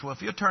Well,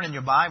 if you'll turn in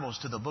your Bibles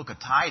to the book of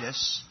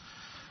Titus,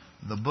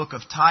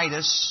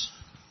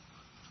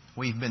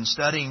 we've been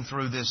studying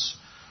through this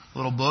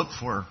little book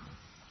for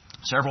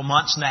several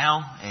months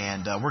now,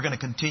 and we're going to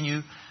continue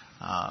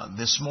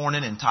this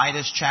morning in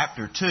Titus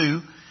chapter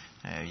 2.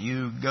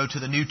 You go to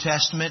the New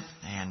Testament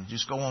and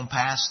just go on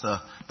past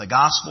the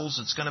Gospels.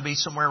 It's going to be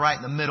somewhere right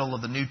in the middle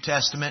of the New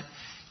Testament.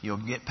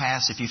 You'll get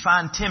past, if you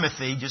find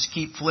Timothy, just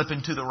keep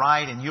flipping to the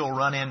right and you'll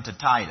run into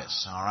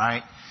Titus, all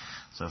right?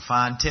 So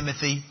find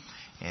Timothy,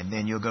 and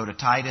then you'll go to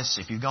Titus.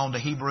 If you've gone to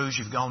Hebrews,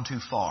 you've gone too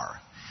far.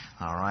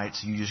 All right,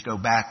 so you just go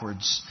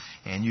backwards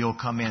and you'll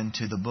come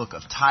into the book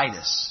of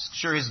Titus.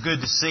 Sure is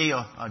good to see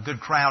a good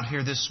crowd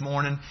here this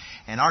morning.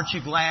 And aren't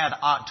you glad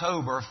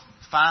October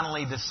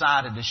finally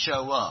decided to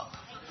show up?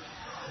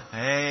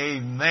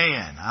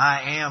 Amen.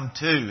 I am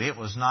too. It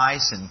was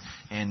nice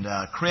and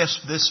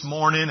crisp this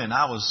morning, and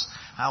I was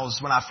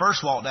when I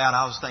first walked out,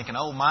 I was thinking,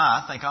 oh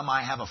my, I think I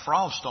might have a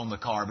frost on the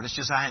car, but it's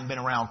just I hadn't been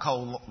around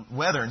cold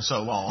weather in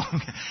so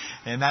long.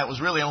 And that was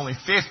really only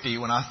 50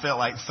 when I felt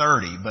like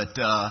 30,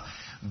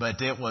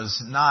 but it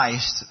was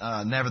nice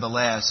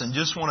nevertheless. And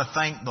just want to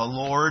thank the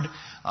Lord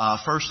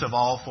first of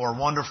all for a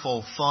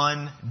wonderful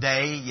fun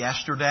day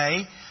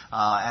yesterday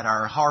at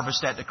our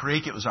Harvest at the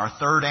Creek. It was our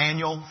third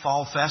annual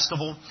fall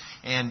festival,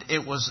 and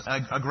it was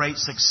a great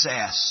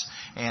success.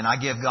 And I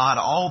give God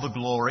all the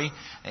glory.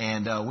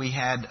 And we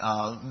had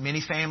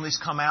many families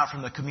come out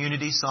from the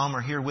community. Some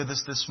are here with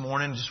us this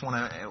morning. Just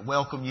want to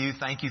welcome you.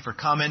 Thank you for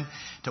coming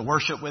to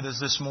worship with us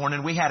this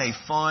morning. We had a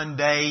fun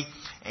day,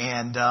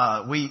 and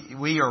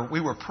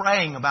we were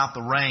praying about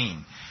the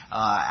rain.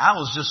 I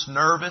was just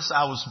nervous.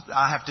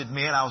 I have to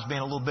admit, I was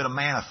being a little bit a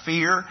man of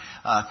fear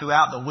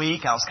throughout the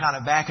week. I was kind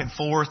of back and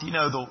forth. You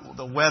know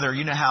the weather.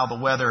 You know how the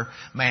weather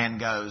man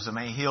goes. I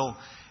mean,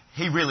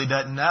 he really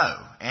doesn't know,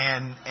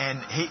 and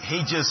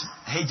he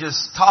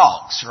just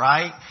talks,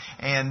 right?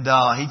 And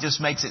he just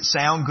makes it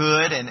sound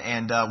good,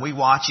 and we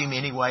watch him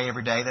anyway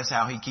every day. That's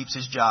how he keeps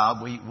his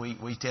job.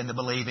 We tend to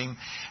believe him,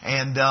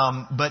 and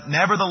but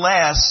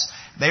nevertheless,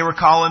 they were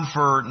calling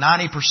for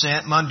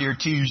 90% Monday or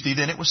Tuesday.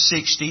 Then it was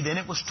 60. Then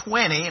it was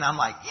 20, and I'm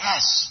like,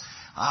 yes.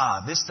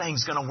 This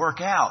thing's going to work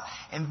out.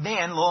 And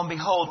then, lo and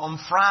behold, on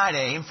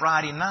Friday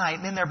night,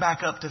 then they're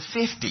back up to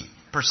 50%.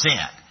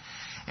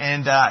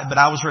 And but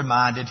I was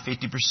reminded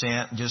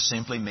 50% just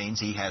simply means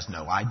he has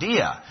no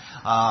idea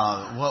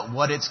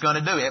what it's going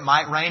to do. It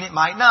might rain, it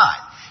might not.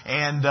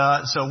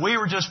 And so we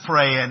were just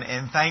praying,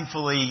 and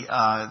thankfully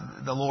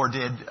the Lord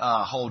did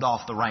hold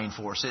off the rain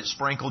for us. It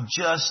sprinkled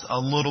just a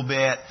little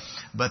bit,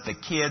 but the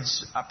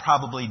kids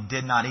probably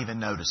did not even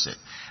notice it.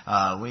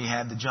 We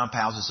had the jump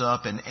houses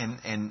up,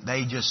 and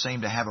they just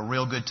seemed to have a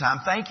real good time.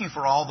 Thank you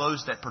for all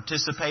those that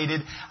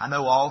participated. I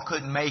know all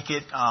couldn't make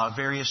it,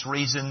 various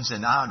reasons,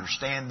 and I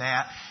understand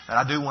that. But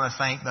I do want to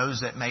thank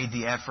those that made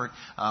the effort,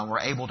 were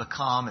able to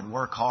come and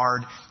work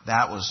hard.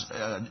 That was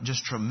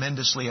just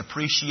tremendously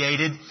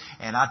appreciated.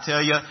 And I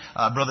tell you,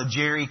 Brother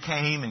Jerry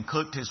came and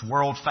cooked his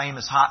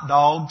world-famous hot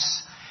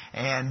dogs.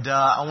 And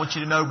I want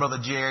you to know, Brother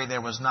Jerry,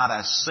 there was not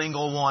a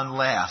single one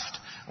left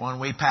when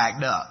we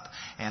packed up.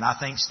 And I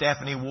think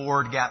Stephanie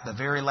Ward got the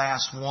very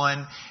last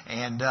one,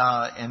 and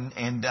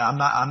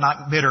I'm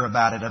not bitter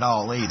about it at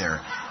all either.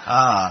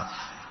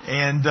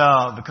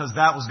 Because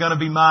that was going to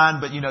be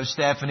mine, but you know,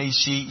 Stephanie,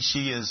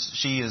 she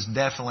is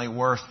definitely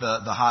worth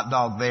the hot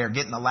dog there,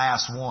 getting the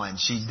last one.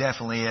 She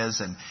definitely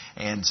is,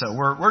 and so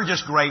we're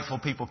just grateful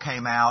people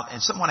came out.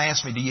 And someone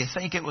asked me, do you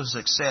think it was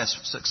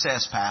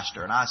success,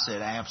 Pastor? And I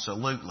said,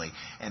 absolutely.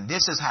 And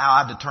this is how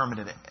I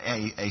determined it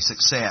a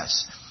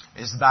success,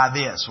 is by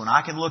this. When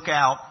I can look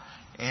out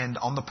and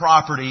on the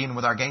property and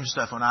with our game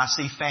stuff, when I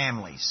see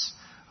families,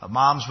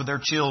 moms with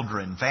their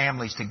children,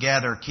 families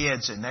together,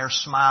 kids, and they're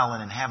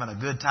smiling and having a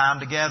good time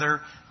together,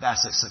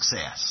 that's a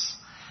success.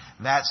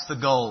 That's the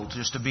goal,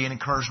 just to be an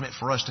encouragement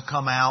for us to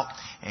come out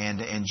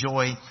and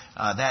enjoy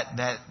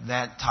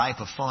that type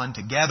of fun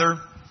together.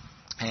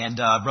 And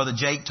Brother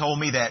Jake told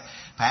me that,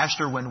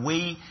 Pastor, when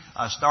we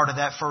started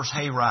that first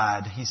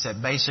hayride, he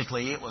said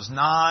basically it was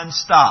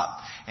non-stop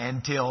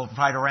until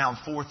right around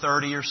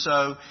 4:30 or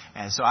so.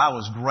 And so I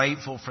was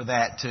grateful for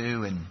that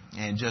too,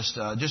 and just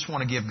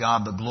want to give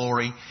God the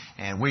glory.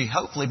 And we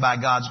hopefully by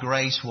God's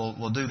grace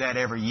we'll do that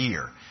every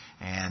year.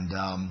 And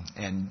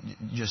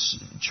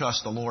just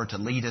trust the Lord to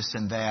lead us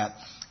in that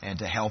and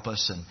to help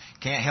us. And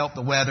can't help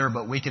the weather,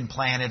 but we can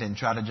plan it and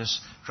try to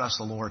just trust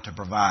the Lord to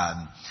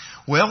provide.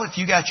 Well, if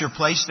you got your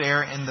place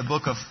there in the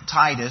book of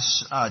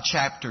Titus,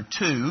 chapter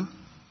 2,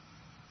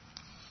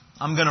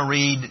 I'm going to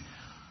read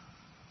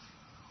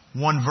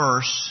one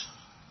verse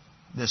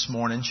this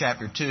morning,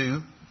 chapter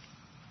 2,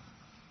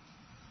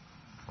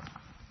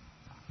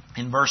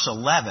 in verse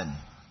 11.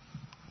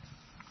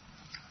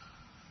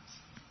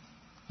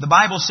 The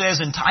Bible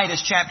says in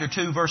Titus chapter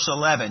 2 verse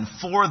 11,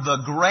 "For the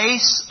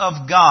grace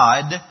of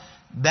God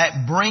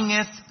that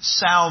bringeth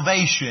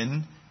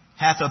salvation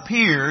hath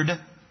appeared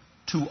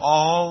to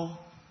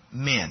all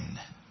men."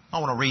 I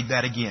want to read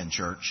that again,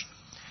 church.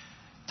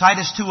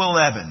 Titus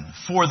 2:11,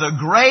 "For the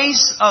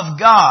grace of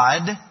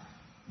God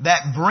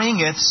that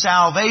bringeth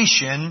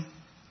salvation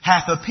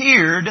hath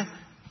appeared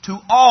to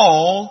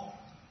all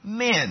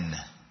men.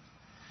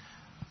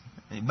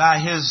 By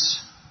His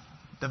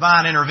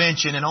divine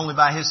intervention and only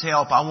by His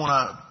help, I want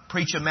to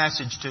preach a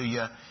message to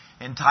you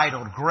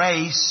entitled,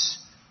 Grace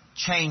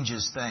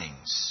Changes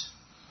Things.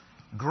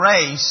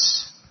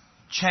 Grace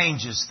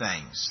changes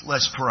things.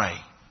 Let's pray.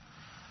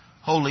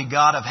 Holy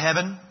God of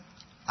heaven,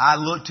 I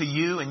look to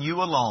You and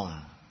You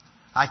alone.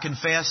 I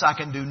confess I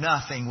can do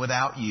nothing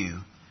without You,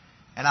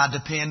 and I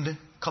depend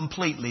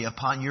completely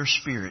upon Your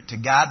Spirit to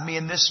guide me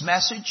in this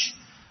message.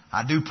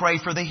 I do pray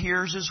for the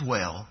hearers as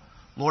well.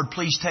 Lord,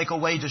 please take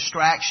away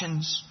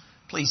distractions.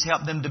 Please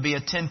help them to be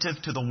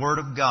attentive to the Word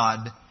of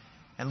God.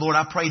 And Lord,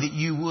 I pray that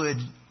You would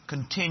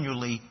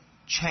continually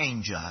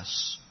change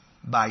us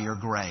by Your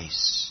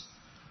grace.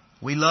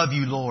 We love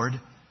You, Lord,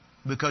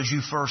 because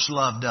You first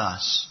loved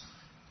us.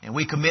 And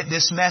we commit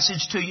this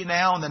message to You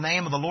now in the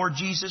name of the Lord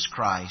Jesus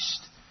Christ.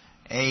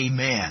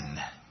 Amen.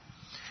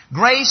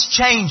 Grace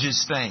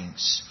changes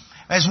things.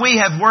 As we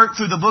have worked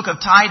through the book of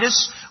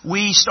Titus,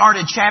 we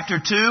started chapter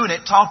 2 and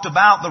it talked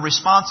about the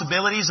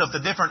responsibilities of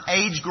the different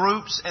age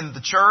groups in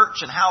the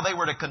church and how they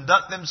were to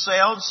conduct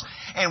themselves.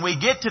 And we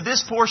get to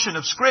this portion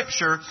of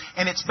Scripture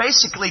and it's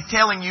basically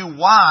telling you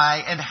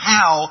why and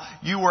how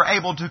you were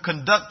able to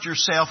conduct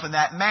yourself in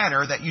that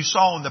manner that you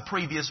saw in the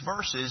previous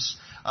verses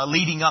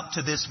leading up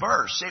to this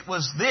verse. It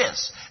was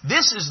this.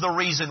 This is the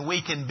reason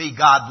we can be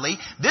godly.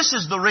 This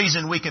is the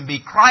reason we can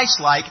be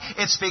Christ-like.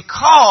 It's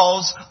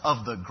because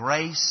of the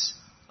grace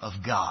of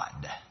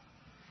God.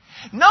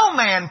 No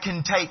man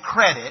can take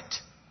credit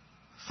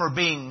for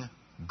being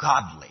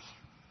godly.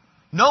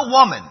 No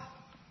woman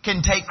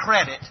can take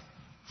credit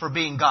for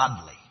being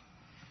godly.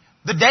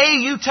 The day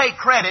you take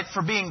credit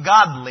for being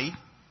godly,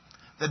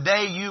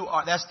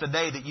 that's the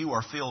day that you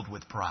are filled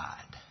with pride.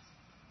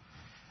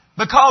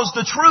 Because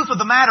the truth of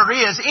the matter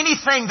is,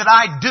 anything that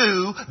I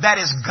do that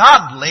is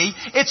godly,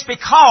 it's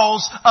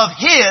because of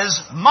His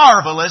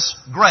marvelous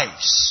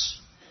grace.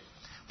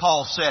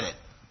 Paul said it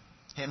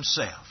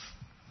himself.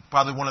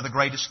 Probably one of the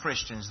greatest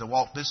Christians that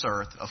walked this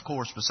earth, of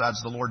course,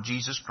 besides the Lord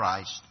Jesus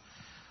Christ.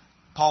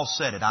 Paul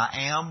said it, I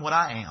am what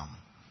I am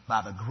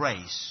by the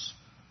grace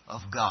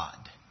of God.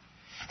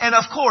 And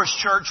of course,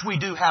 church, we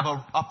do have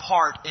a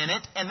part in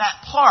it, and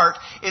that part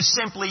is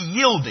simply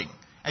yielding.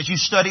 As you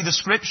study the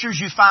Scriptures,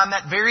 you find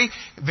that very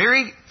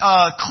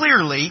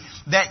clearly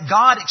that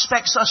God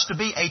expects us to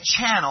be a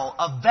channel,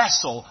 a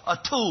vessel, a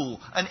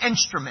tool, an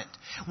instrument,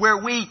 where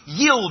we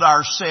yield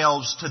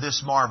ourselves to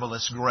this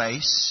marvelous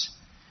grace.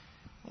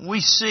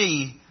 We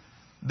see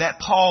that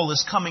Paul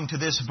is coming to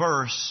this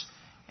verse,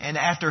 and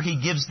after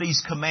he gives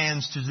these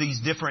commands to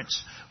these different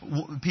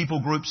people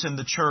groups in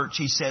the church,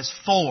 he says,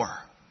 For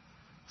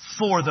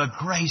the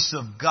grace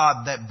of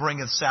God that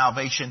bringeth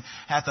salvation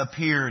hath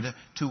appeared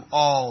to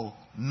all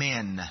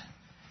men.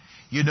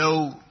 You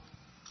know,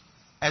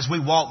 as we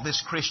walk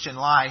this Christian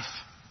life,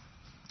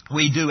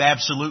 we do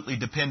absolutely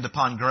depend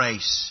upon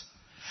grace.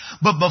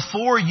 But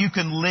before you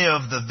can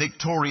live the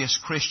victorious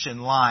Christian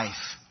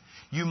life,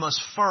 you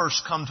must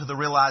first come to the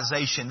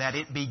realization that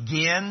it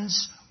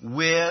begins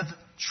with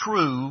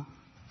true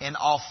and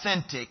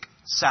authentic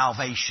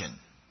salvation.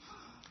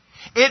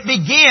 It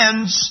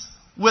begins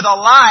with a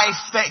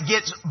life that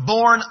gets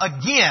born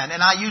again.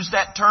 And I use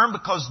that term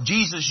because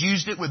Jesus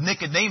used it with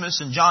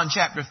Nicodemus in John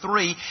chapter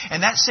 3.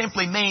 And that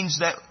simply means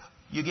that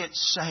you get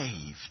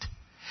saved.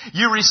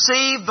 You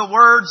receive the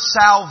word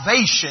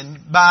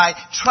salvation by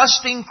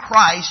trusting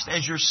Christ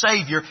as your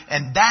Savior.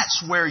 And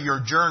that's where your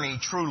journey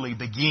truly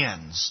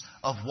begins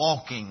of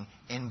walking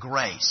in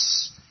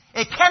grace.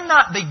 It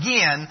cannot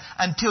begin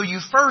until you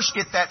first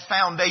get that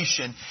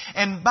foundation.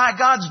 And by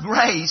God's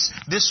grace,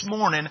 this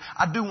morning,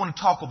 I do want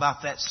to talk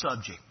about that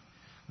subject.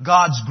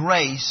 God's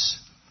grace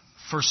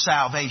for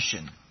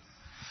salvation.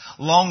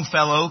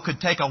 Longfellow could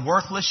take a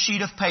worthless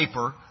sheet of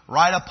paper,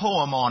 write a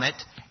poem on it,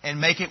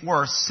 and make it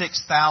worth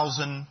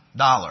 $6,000.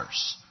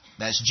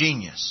 That's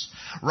genius.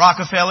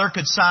 Rockefeller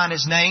could sign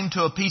his name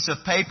to a piece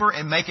of paper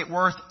and make it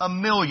worth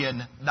 $1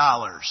 million.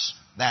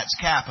 That's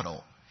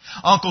capital.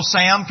 Uncle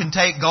Sam can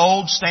take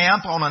gold,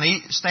 stamp an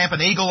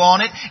eagle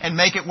on it, and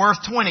make it worth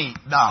 $20.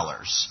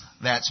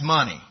 That's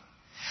money.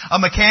 A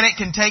mechanic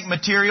can take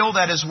material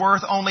that is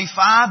worth only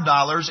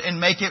 $5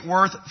 and make it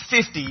worth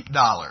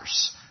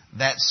 $50.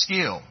 That's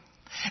skill.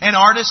 An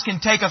artist can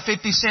take a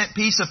 50-cent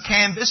piece of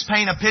canvas,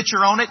 paint a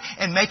picture on it,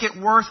 and make it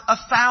worth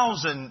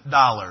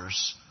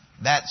 $1,000.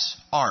 That's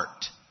art.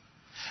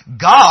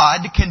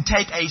 God can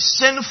take a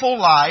sinful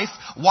life,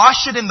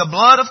 wash it in the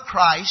blood of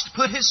Christ,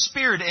 put His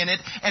Spirit in it,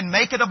 and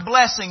make it a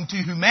blessing to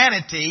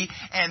humanity,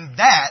 and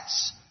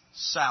that's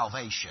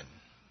salvation.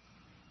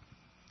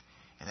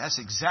 And that's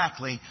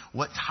exactly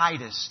what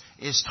Titus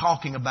is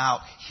talking about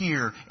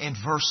here in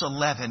verse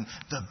 11.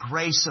 The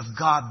grace of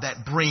God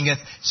that bringeth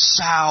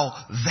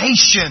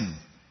salvation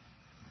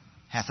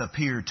hath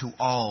appeared to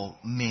all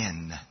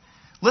men.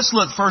 Let's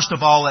look first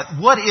of all at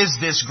what is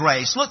this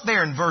grace. Look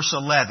there in verse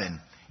 11.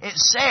 It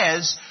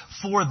says,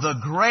 for the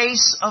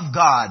grace of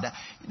God.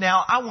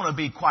 Now, I want to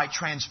be quite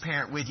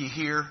transparent with you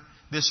here.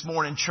 this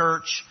morning,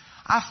 church,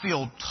 I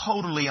feel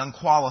totally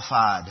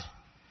unqualified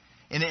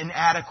and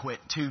inadequate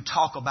to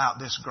talk about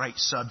this great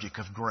subject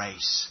of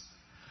grace.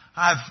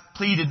 I've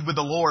pleaded with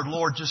the Lord,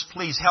 Lord, just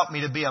please help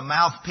me to be a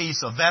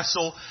mouthpiece, a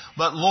vessel.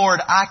 But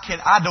Lord, I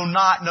do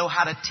not know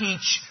how to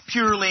teach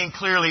purely and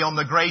clearly on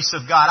the grace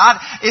of God.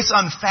 It's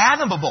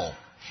unfathomable.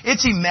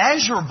 It's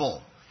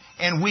immeasurable.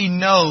 And we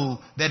know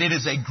that it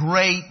is a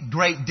great,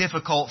 great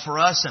difficult for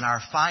us in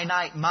our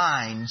finite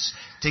minds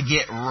to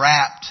get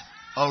wrapped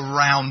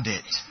around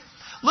it.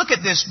 Look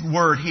at this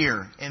word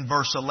here in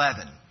verse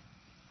 11.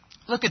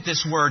 Look at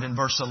this word in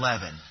verse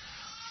 11.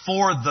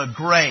 For the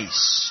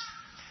grace.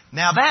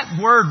 Now that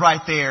word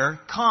right there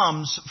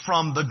comes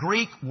from the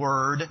Greek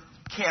word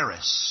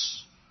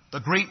charis. The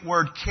Greek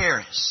word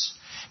charis.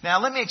 Now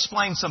let me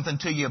explain something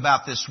to you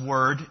about this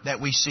word that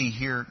we see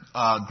here,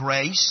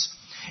 grace.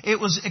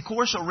 It was, of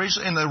course,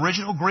 in the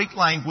original Greek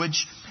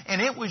language,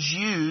 and it was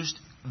used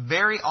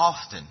very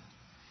often.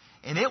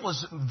 And it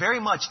was very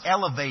much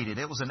elevated.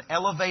 It was an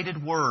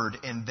elevated word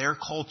in their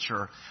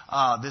culture,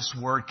 this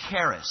word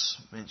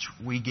charis, which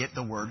we get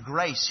the word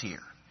grace here.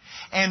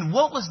 And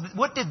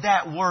what did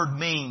that word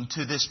mean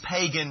to this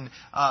pagan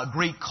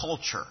Greek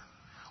culture?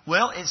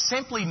 Well, it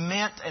simply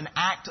meant an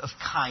act of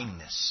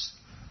kindness.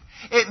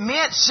 It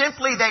meant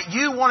simply that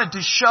you wanted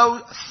to show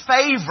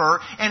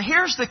favor. And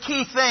here's the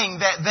key thing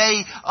that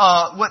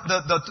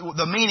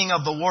the meaning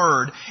of the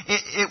word.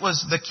 It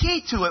was, the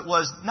key to it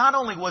was, not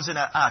only was it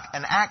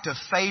an act of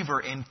favor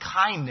and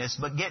kindness,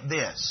 but get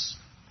this.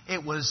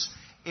 It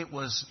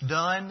was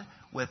done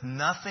with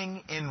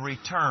nothing in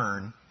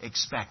return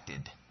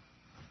expected.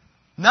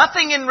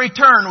 Nothing in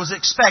return was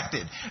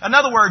expected. In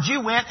other words,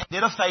 you went and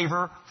did a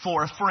favor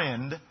for a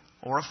friend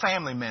or a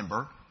family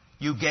member.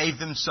 You gave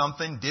them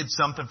something, did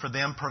something for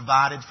them,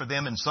 provided for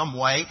them in some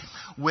way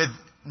with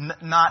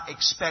not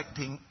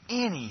expecting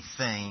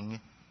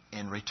anything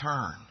in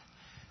return.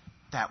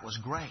 That was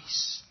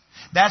grace.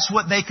 That's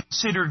what they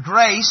considered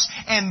grace.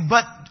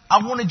 But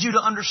I wanted you to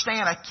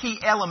understand a key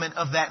element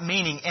of that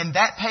meaning. In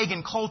that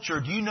pagan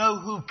culture, do you know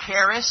who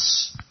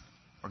charis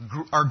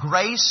or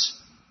grace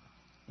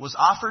was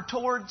offered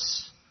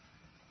towards?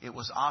 It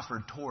was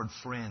offered toward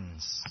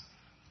friends.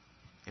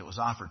 It was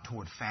offered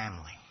toward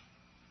family.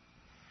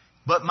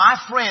 But my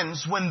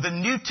friends, when the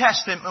New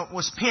Testament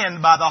was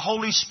penned by the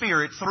Holy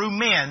Spirit through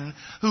men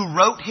who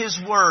wrote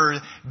His Word,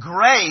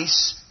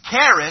 grace,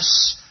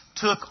 charis,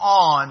 took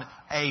on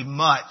a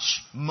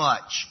much,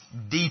 much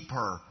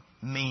deeper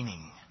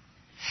meaning.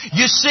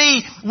 You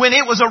see, when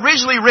it was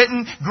originally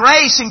written,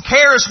 grace and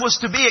charis was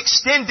to be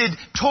extended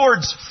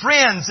towards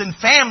friends and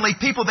family,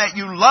 people that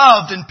you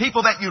loved and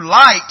people that you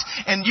liked,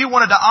 and you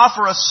wanted to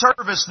offer a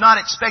service not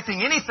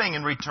expecting anything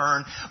in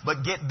return.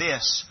 But get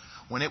this.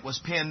 When it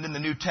was penned in the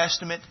New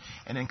Testament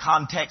and in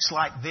contexts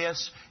like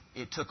this,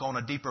 it took on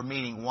a deeper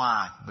meaning.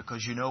 Why?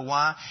 Because you know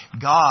why?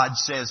 God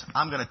says,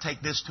 I'm going to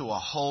take this to a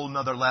whole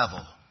nother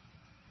level.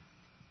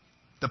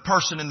 The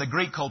person in the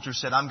Greek culture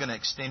said, I'm going to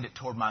extend it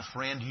toward my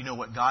friend. You know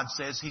what God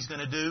says He's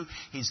going to do?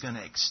 He's going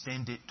to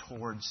extend it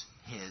towards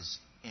His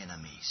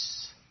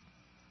enemies.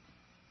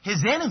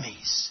 His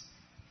enemies.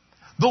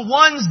 The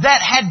ones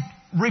that had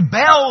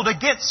rebelled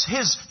against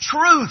His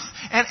truth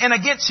and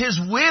against His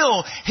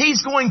will.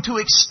 He's going to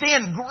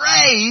extend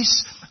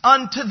grace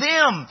unto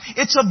them.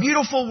 It's a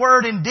beautiful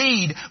word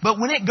indeed, but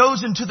when it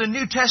goes into the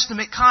New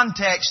Testament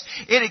context,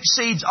 it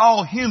exceeds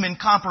all human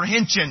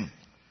comprehension.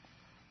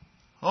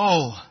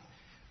 Oh,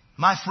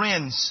 my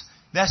friends,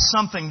 that's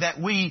something that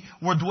we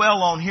will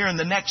dwell on here in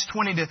the next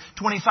 20 to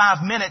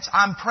 25 minutes.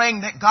 I'm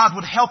praying that God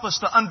would help us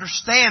to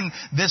understand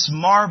this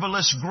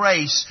marvelous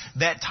grace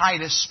that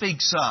Titus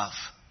speaks of.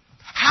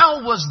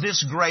 How was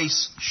this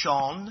grace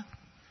shown?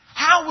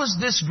 How was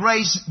this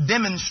grace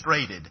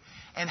demonstrated?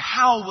 And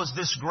how was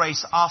this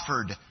grace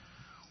offered?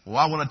 Well,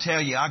 I want to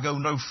tell you, I go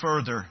no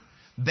further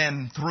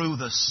than through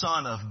the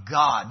Son of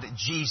God,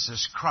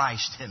 Jesus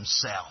Christ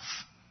Himself.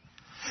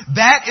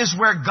 That is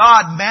where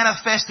God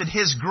manifested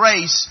His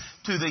grace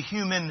to the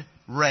human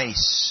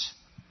race.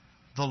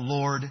 The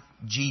Lord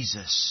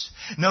Jesus.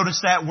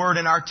 Notice that word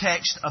in our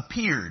text,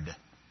 appeared.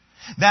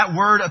 That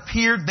word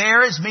appeared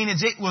there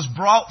means it was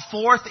brought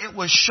forth, it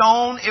was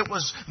shown, it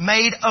was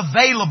made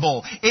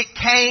available. It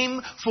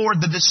came for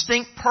the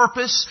distinct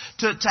purpose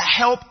to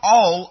help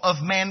all of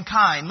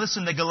mankind.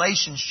 Listen to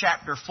Galatians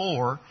chapter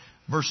 4,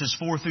 verses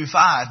 4 through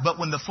 5. But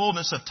when the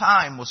fullness of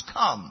time was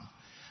come,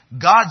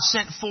 God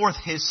sent forth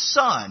His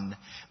Son,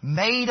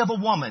 made of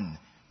a woman,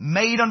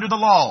 made under the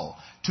law,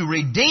 to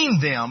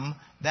redeem them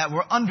that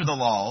were under the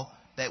law,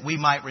 that we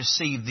might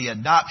receive the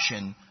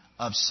adoption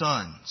of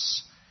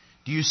sons.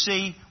 Do you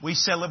see? We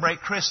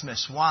celebrate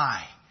Christmas.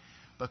 Why?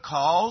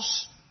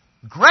 Because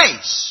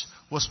grace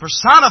was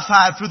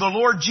personified through the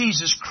Lord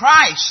Jesus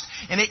Christ,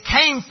 and it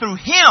came through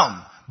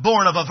Him,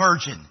 born of a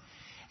virgin.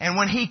 And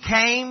when He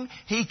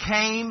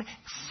came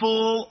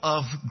full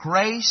of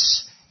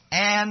grace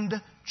and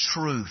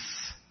truth.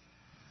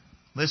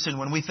 Listen,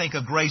 when we think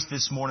of grace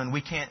this morning,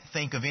 we can't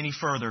think of any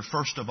further,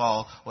 first of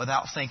all,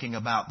 without thinking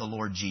about the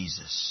Lord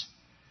Jesus.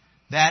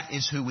 That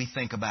is who we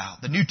think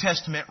about. The New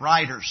Testament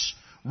writers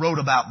wrote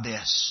about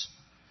this.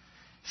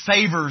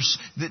 Favors,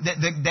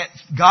 that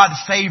God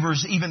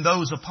favors even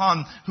those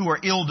upon who are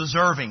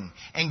ill-deserving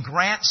and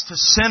grants to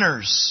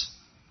sinners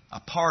a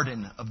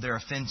pardon of their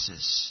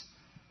offenses.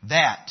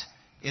 That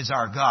is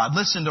our God.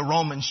 Listen to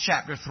Romans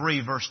chapter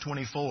 3, verse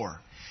 24.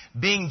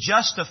 Being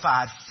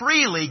justified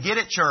freely, get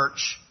it,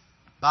 church,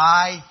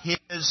 by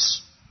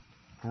His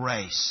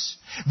grace.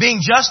 Being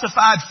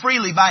justified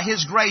freely by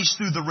His grace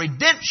through the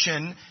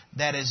redemption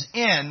that is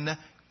in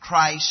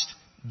Christ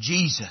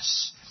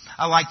Jesus.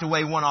 I like the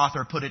way one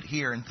author put it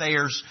here in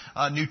Thayer's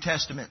New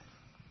Testament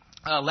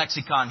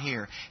lexicon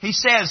here. He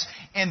says,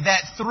 and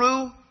that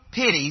through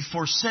pity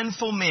for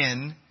sinful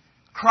men,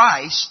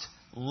 Christ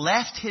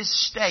left His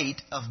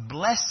state of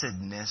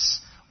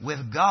blessedness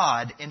with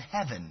God in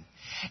heaven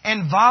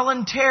and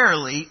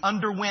voluntarily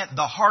underwent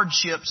the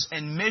hardships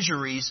and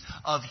miseries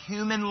of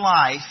human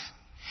life,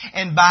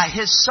 and by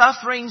His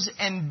sufferings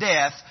and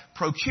death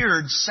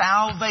procured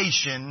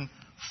salvation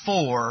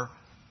for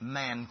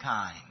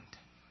mankind.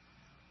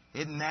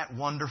 Isn't that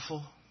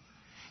wonderful?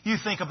 You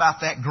think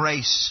about that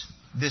grace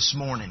this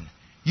morning.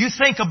 You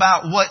think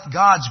about what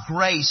God's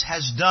grace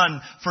has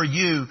done for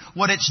you,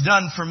 what it's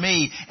done for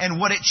me, and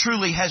what it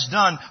truly has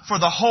done for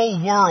the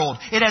whole world.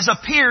 It has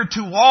appeared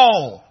to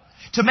all,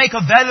 to make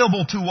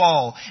available to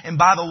all. And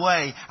by the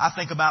way, I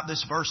think about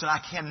this verse and I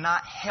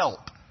cannot help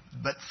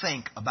but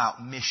think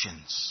about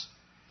missions.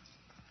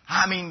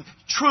 I mean,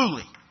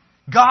 truly,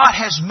 God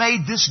has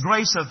made this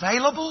grace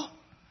available.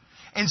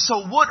 And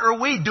so what are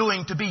we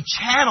doing to be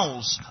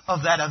channels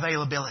of that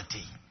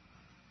availability?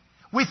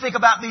 We think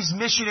about these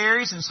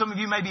missionaries, and some of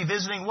you may be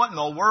visiting. What in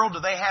the world do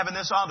they have in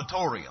this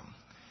auditorium?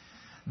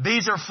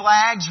 These are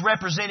flags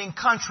representing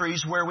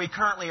countries where we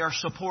currently are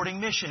supporting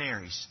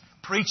missionaries,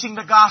 preaching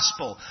the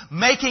gospel,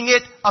 making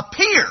it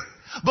appear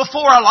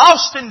before a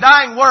lost and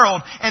dying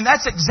world. And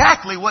that's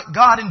exactly what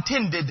God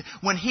intended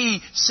when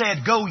He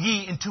said, go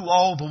ye into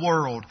all the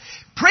world.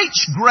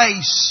 Preach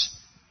grace,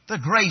 the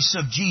grace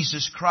of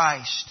Jesus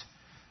Christ.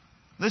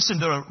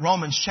 Listen to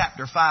Romans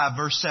chapter 5,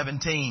 verse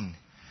 17.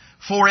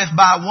 For if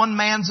by one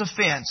man's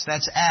offense,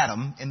 that's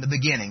Adam in the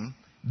beginning,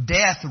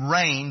 death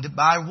reigned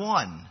by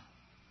one.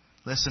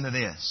 Listen to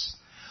this.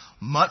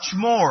 Much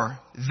more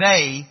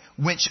they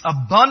which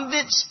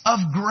abundance of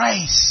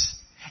grace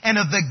and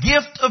of the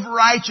gift of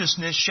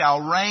righteousness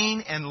shall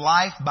reign in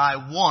life by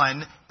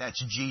one,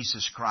 that's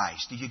Jesus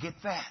Christ. Do you get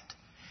that?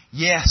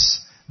 Yes,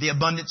 the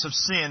abundance of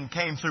sin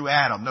came through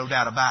Adam, no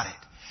doubt about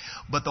it.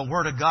 But the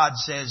Word of God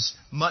says,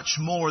 much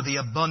more the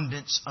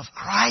abundance of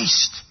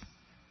Christ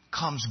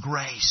comes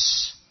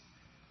grace,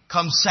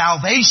 comes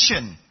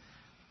salvation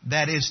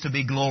that is to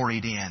be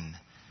gloried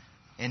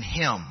in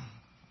Him.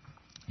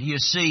 Do you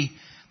see?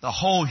 The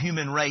whole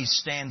human race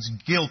stands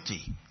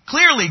guilty,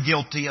 clearly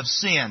guilty of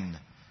sin,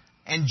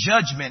 and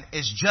judgment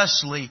is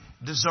justly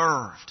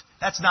deserved.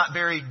 That's not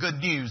very good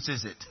news,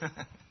 is it?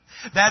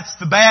 That's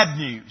the bad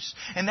news.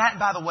 And that,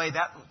 by the way,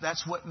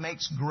 that's what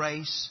makes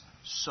grace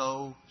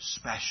so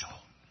special.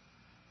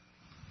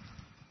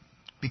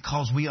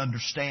 Because we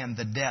understand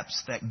the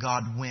depths that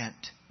God went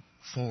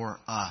for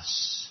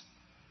us.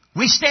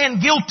 We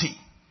stand guilty,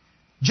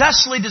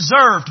 justly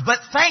deserved, but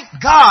thank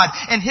God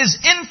in His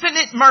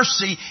infinite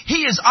mercy,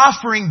 He is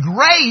offering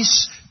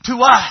grace to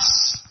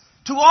us,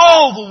 to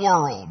all the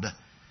world.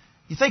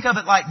 You think of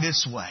it like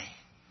this way.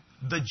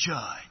 The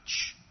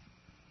judge.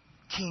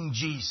 King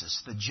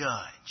Jesus, the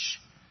judge.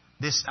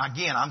 This,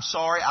 again, I'm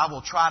sorry, I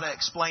will try to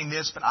explain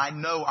this, but I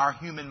know our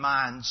human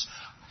minds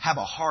have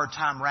a hard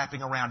time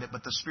wrapping around it,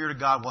 but the Spirit of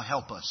God will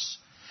help us.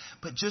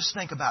 But just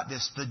think about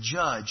this. The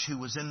judge who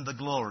was in the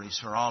glories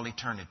for all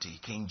eternity,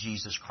 King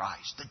Jesus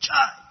Christ. The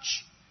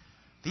judge.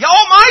 The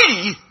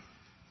Almighty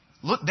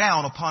looked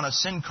down upon a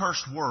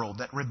sin-cursed world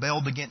that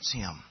rebelled against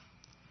Him.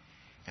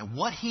 And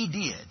what He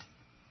did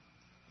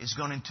is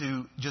going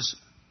to just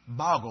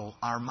boggle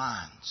our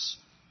minds.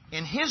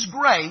 In His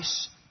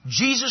grace,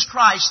 Jesus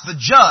Christ, the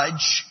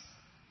judge,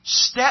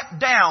 stepped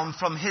down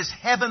from His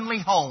heavenly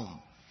home,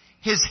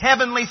 His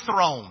heavenly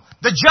throne.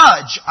 The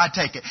judge, I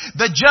take it,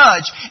 the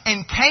judge,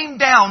 and came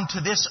down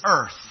to this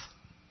earth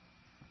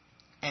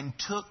and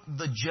took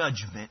the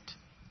judgment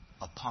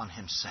upon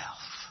Himself.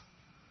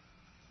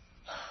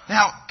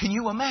 Now, can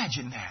you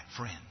imagine that,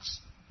 friends?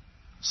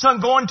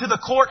 Some going to the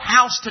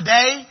courthouse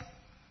today.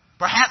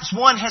 Perhaps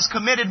one has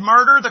committed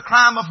murder, the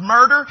crime of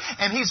murder,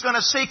 and he's going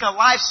to seek a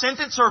life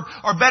sentence,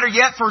 or better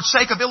yet, for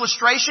sake of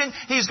illustration,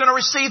 he's going to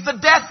receive the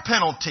death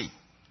penalty.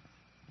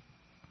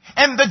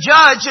 And the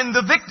judge and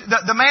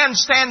the man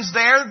stands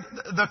there,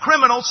 the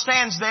criminal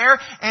stands there,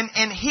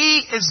 and he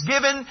is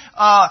given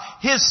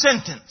his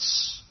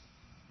sentence.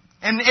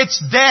 And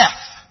it's death.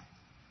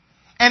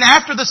 And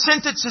after the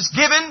sentence is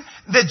given,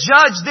 the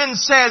judge then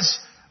says,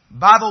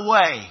 by the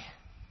way,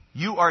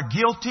 you are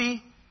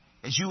guilty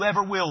as you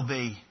ever will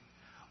be.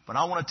 But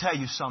I want to tell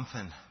you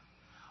something.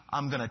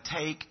 I'm going to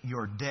take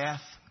your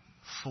death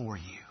for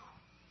you.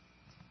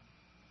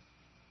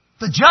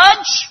 The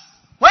judge?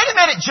 Wait a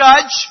minute,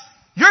 judge.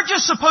 You're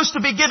just supposed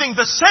to be giving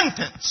the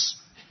sentence.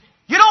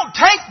 You don't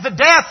take the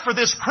death for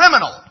this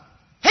criminal.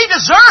 He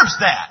deserves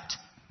that.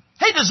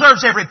 He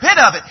deserves every bit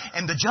of it.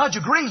 And the judge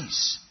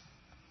agrees.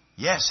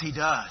 Yes, he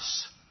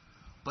does.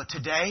 But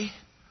today,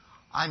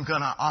 I'm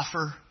going to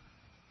offer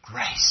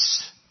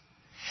grace.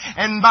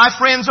 And my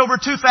friends, over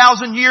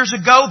 2,000 years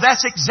ago,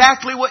 that's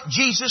exactly what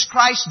Jesus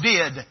Christ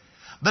did.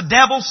 The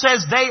devil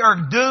says they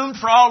are doomed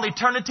for all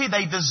eternity.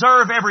 They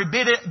deserve every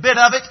bit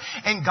of it.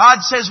 And God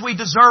says we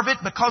deserve it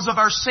because of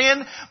our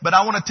sin. But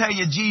I want to tell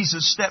you,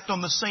 Jesus stepped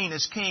on the scene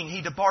as King.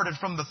 He departed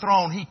from the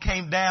throne. He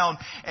came down,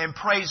 and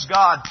praise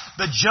God,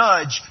 the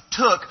judge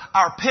took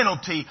our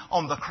penalty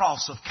on the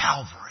cross of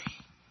Calvary.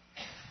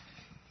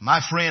 My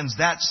friends,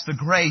 that's the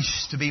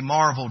grace to be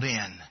marveled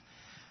in.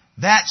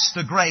 That's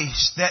the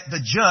grace that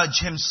the judge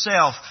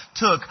himself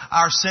took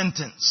our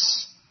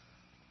sentence.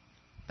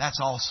 That's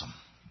awesome.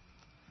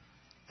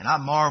 And I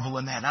marvel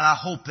in that. And I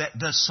hope that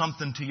does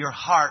something to your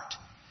heart.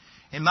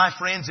 And my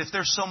friends, if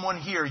there's someone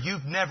here,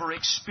 you've never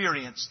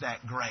experienced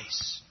that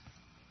grace.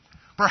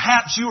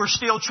 Perhaps you are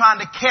still trying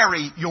to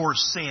carry your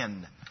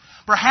sin.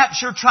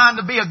 Perhaps you're trying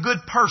to be a good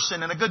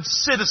person and a good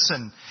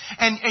citizen.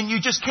 And you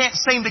just can't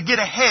seem to get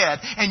ahead.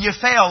 And you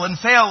fail and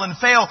fail and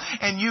fail.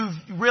 And you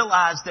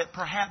realize that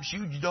perhaps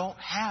you don't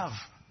have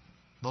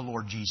the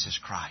Lord Jesus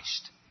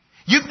Christ.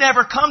 You've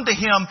never come to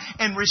Him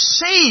and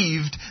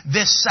received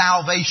this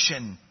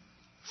salvation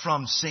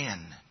from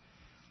sin.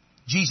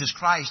 Jesus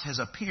Christ has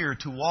appeared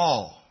to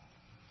all.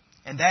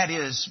 And that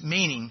is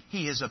meaning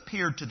He has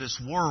appeared to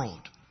this world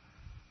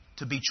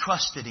to be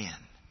trusted in.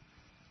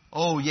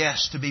 Oh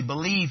yes, to be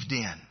believed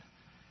in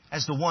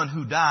as the one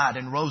who died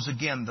and rose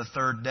again the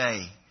third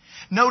day.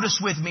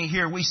 Notice with me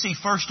here, we see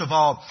first of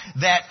all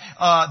that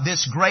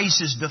this grace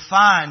is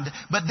defined,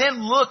 but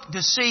then look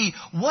to see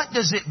what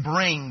does it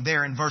bring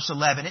there in verse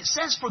 11. It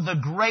says, for the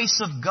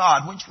grace of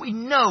God, which we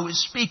know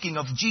is speaking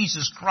of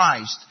Jesus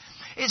Christ.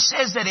 It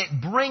says that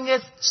it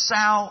bringeth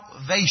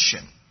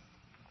salvation.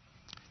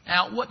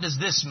 Now, what does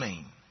this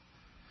mean?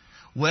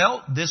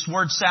 Well, this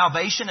word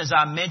salvation, as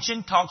I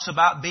mentioned, talks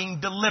about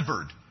being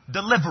delivered,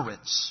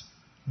 deliverance,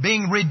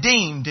 being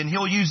redeemed, and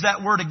he'll use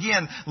that word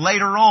again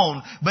later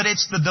on. But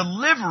it's the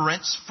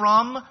deliverance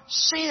from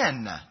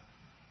sin.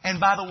 And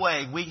by the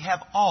way, we have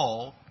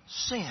all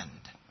sinned.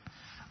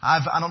 I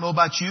don't know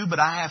about you, but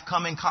I have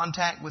come in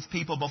contact with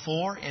people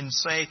before and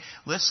say,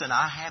 listen,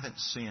 I haven't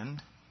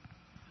sinned.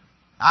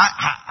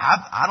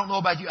 I don't know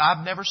about you.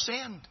 I've never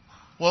sinned.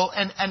 Well,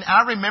 and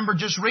I remember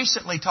just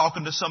recently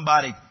talking to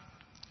somebody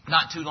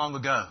not too long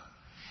ago.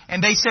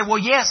 And they said, well,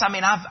 yes, I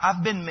mean,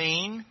 I've been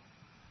mean.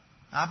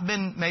 I've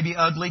been maybe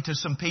ugly to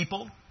some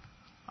people.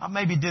 I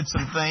maybe did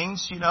some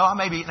things, you know.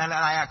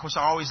 Of course,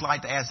 I always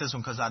like to ask this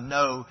one because I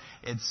know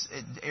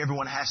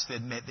everyone has to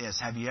admit this.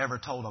 Have you ever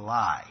told a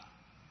lie?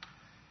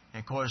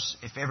 And of course,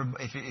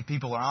 if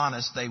people are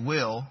honest, they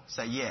will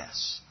say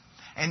yes.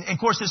 And of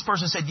course, this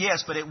person said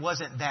yes, but it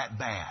wasn't that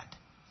bad.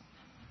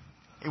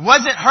 It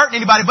wasn't hurting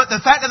anybody, but the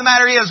fact of the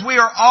matter is we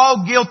are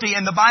all guilty,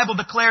 and the Bible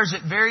declares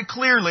it very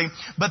clearly.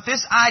 But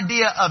this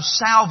idea of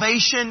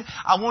salvation,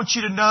 I want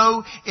you to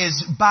know,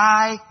 is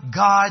by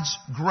God's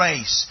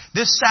grace.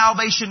 This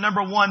salvation,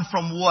 number one,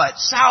 from what?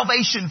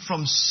 Salvation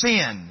from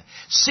sin.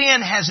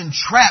 Sin has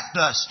entrapped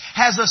us,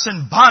 has us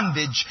in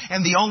bondage,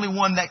 and the only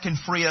one that can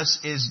free us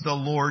is the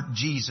Lord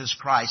Jesus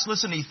Christ.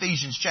 Listen to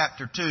Ephesians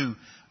chapter 2,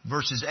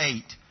 verses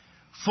 8.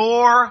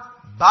 For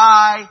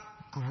by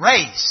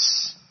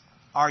grace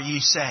are ye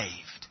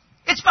saved.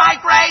 It's by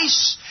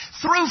grace.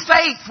 Through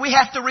faith. We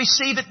have to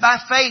receive it by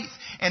faith.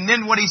 And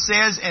then what he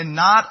says, and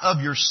not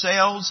of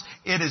yourselves,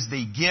 it is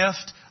the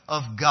gift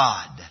of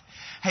God.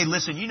 Hey,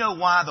 listen, you know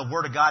why the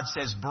Word of God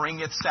says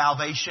bringeth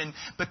salvation?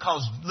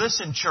 Because,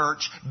 listen,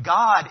 church,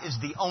 God is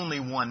the only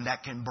one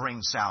that can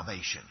bring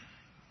salvation.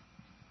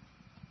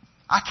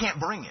 I can't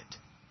bring it.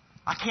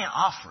 I can't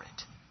offer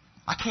it.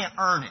 I can't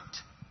earn it.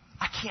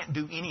 I can't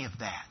do any of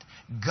that.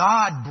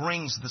 God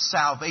brings the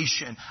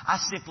salvation. I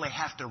simply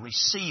have to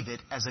receive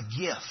it as a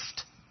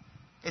gift.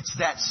 It's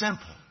that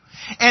simple.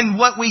 And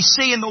what we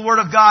see in the Word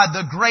of God,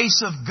 the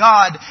grace of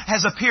God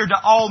has appeared to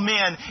all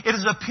men. It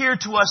has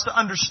appeared to us to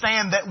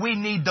understand that we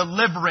need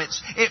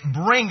deliverance. It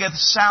bringeth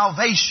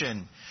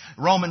salvation.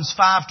 Romans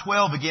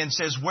 5:12 again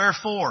says,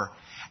 wherefore,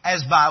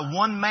 as by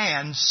one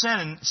man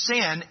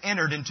sin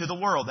entered into the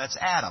world. That's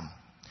Adam.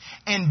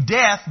 And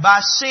death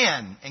by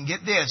sin. And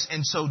get this.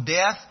 And so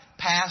death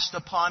passed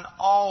upon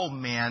all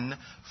men,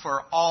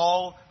 for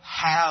all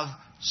have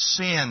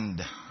sinned.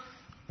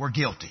 We're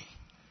guilty.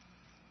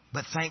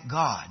 But thank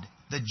God,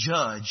 the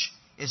judge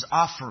is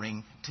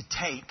offering to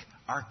take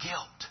our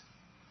guilt.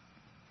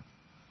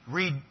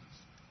 Read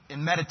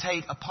and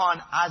meditate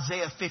upon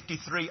Isaiah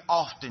 53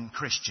 often,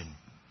 Christian.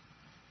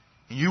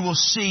 And you will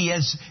see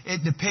as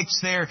it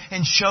depicts there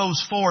and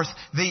shows forth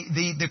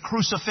the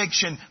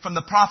crucifixion from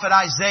the prophet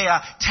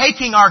Isaiah,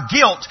 taking our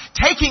guilt,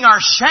 taking our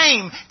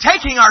shame,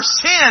 taking our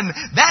sin.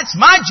 That's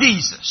my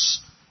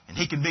Jesus. And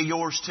He can be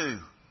yours too.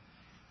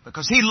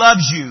 Because He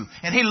loves you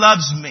and He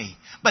loves me.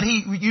 But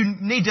you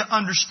need to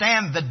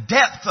understand the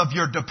depth of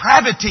your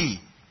depravity.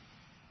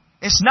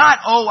 It's not,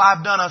 oh,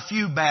 I've done a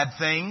few bad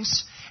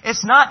things.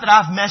 It's not that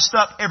I've messed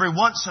up every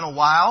once in a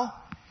while.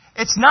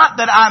 It's not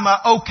that I'm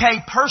an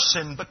okay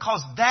person,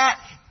 because that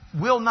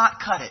will not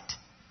cut it.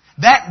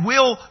 That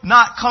will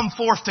not come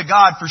forth to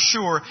God for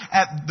sure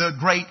at the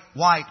great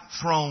white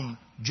throne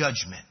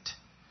judgment.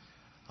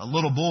 A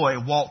little boy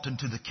walked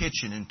into the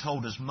kitchen and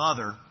told his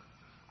mother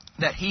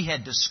that he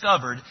had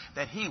discovered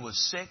that he was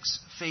 6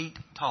 feet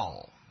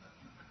tall.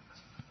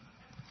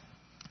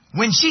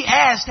 When she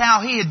asked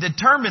how he had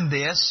determined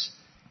this,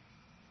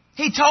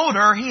 he told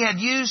her he had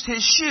used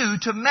his shoe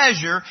to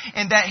measure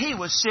and that he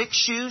was 6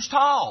 shoes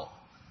tall.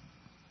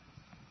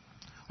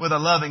 With a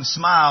loving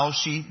smile,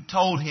 she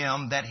told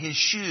him that his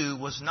shoe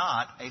was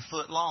not a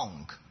foot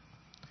long.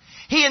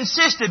 He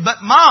insisted,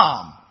 "But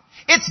Mom,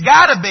 it's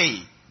gotta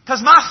be,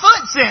 'cause my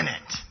foot's in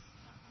it."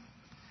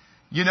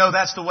 You know,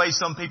 that's the way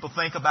some people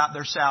think about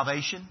their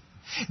salvation.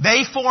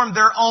 They form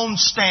their own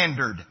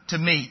standard to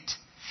meet.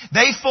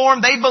 They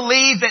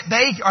believe that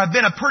they have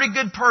been a pretty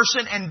good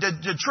person, and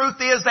the truth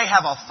is they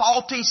have a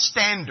faulty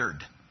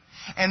standard.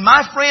 And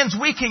my friends,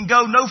 we can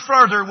go no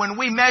further when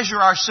we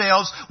measure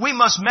ourselves. We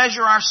must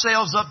measure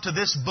ourselves up to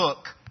this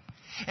book.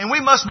 And we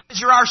must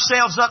measure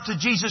ourselves up to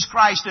Jesus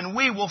Christ, and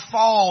we will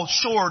fall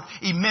short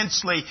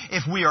immensely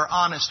if we are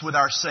honest with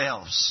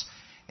ourselves.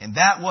 And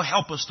that will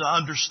help us to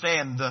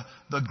understand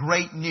the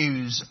great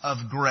news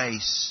of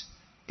grace.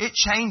 It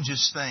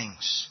changes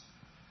things.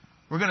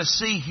 We're going to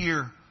see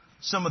here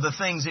some of the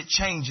things it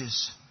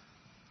changes.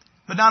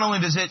 But not only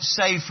does it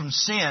save from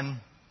sin,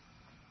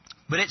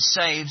 but it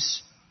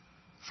saves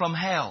from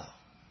hell.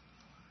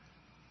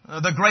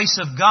 The grace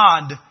of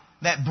God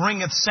that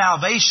bringeth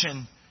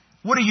salvation.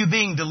 What are you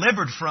being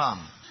delivered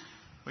from?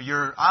 Well,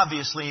 you're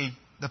obviously,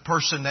 the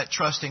person that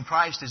trusts in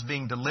Christ is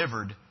being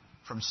delivered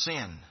from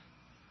sin.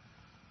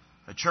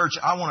 The church,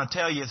 I want to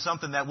tell you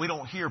something that we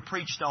don't hear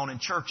preached on in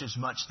churches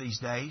much these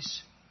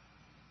days.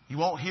 You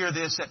won't hear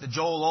this at the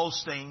Joel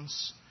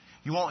Osteens.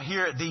 You won't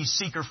hear it at these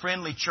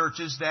seeker-friendly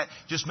churches that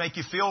just make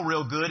you feel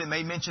real good and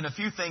may mention a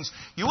few things.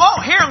 You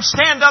won't hear them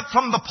stand up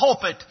from the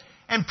pulpit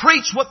and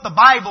preach what the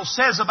Bible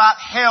says about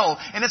hell.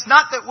 And it's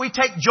not that we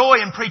take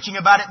joy in preaching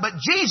about it, but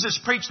Jesus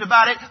preached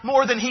about it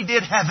more than He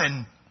did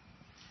heaven.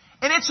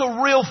 And it's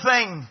a real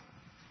thing.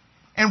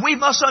 And we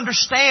must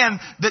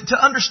understand that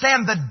to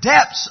understand the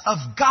depths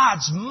of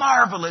God's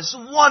marvelous,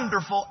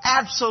 wonderful,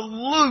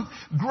 absolute,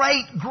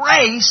 great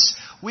grace,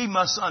 we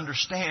must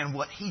understand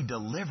what He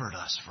delivered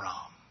us from.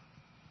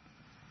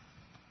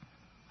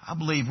 I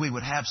believe we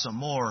would have some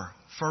more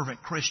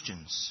fervent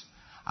Christians.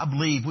 I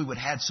believe we would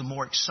have some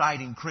more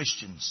exciting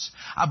Christians.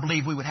 I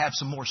believe we would have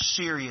some more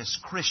serious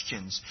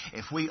Christians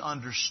if we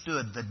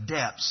understood the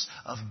depths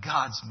of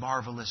God's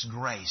marvelous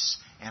grace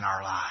in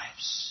our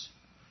lives.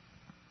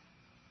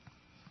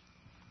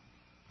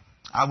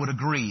 I would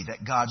agree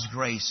that God's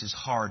grace is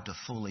hard to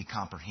fully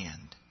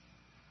comprehend.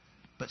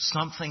 But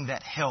something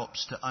that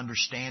helps to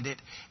understand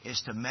it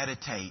is to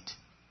meditate.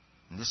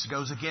 And this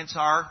goes against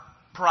our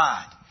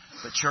pride.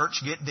 But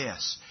church, get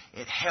this.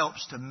 It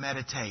helps to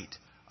meditate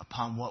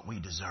upon what we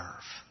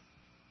deserve.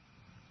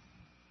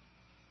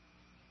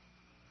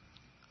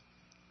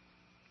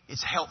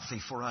 It's healthy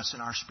for us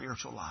in our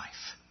spiritual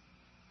life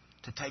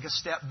to take a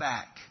step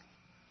back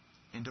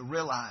and to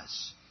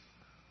realize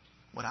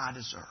what I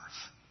deserve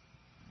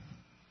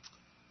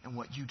and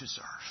what you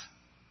deserve.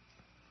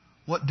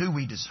 What do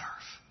we deserve?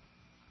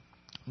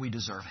 We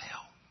deserve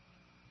hell.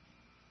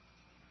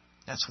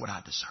 That's what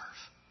I deserve.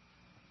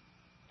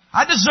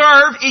 I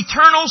deserve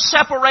eternal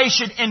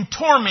separation and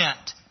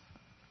torment,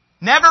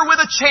 never with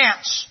a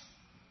chance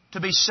to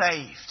be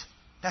saved.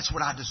 That's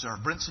what I deserve.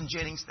 Brinson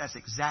Jennings, that's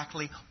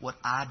exactly what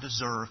I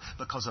deserve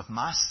because of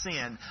my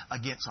sin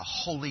against a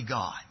holy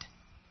God.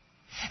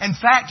 In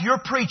fact, your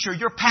preacher,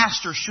 your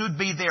pastor should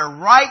be there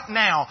right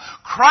now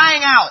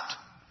crying out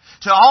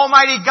to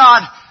Almighty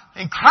God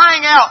and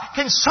crying out,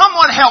 "Can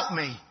someone help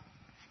me?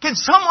 Can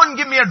someone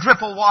give me a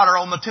drip of water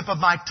on the tip of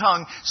my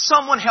tongue?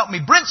 Someone help me."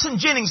 Brinson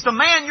Jennings, the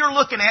man you're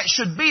looking at,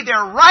 should be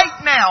there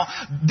right now,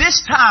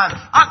 this time,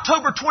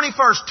 October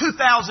 21st,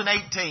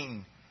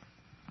 2018.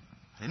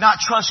 I did not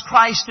trust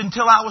Christ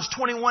until I was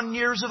 21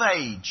 years of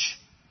age.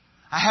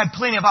 I had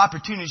plenty of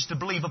opportunities to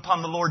believe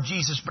upon the Lord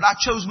Jesus, but I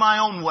chose my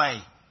own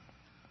way.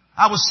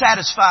 I was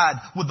satisfied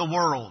with the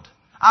world.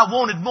 I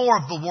wanted more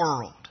of the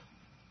world.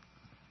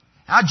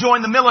 I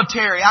joined the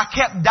military. I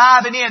kept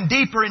diving in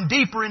deeper and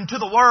deeper into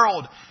the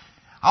world.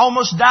 I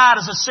almost died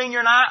as a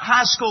senior in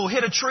high school,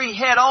 hit a tree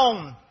head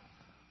on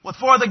with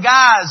 4 of the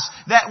guys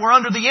that were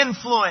under the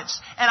influence,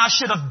 and I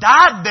should have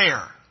died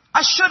there.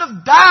 I should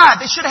have died.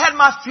 They should have had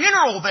my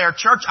funeral there,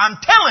 church. I'm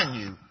telling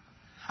you.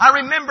 I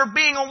remember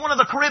being on one of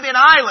the Caribbean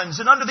islands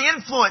and under the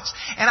influence,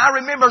 and I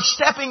remember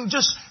stepping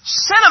just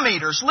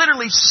centimeters,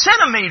 literally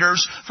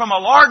centimeters, from a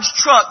large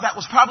truck that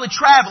was probably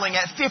traveling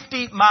at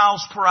 50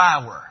 miles per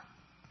hour.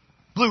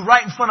 Blew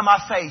right in front of my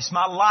face.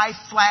 My life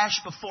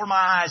flashed before my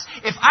eyes.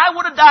 If I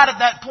would have died at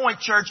that point,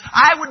 church,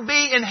 I would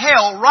be in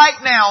hell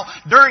right now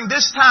during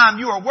this time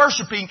you are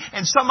worshiping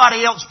and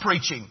somebody else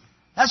preaching.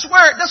 That's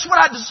what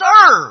I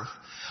deserve.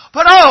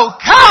 But oh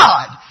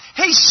God,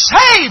 He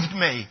saved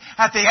me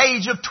at the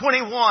age of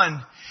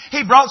 21.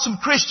 He brought some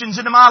Christians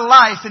into my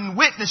life and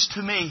witnessed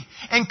to me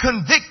and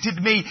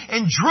convicted me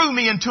and drew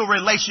me into a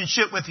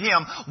relationship with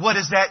Him. What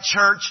is that,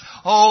 church?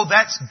 Oh,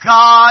 that's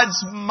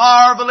God's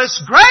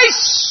marvelous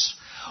grace.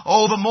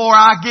 Oh, the more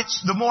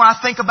I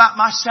think about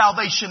my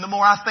salvation, the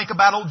more I think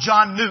about old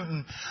John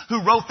Newton,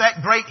 who wrote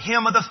that great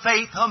hymn of the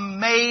faith,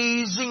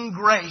 Amazing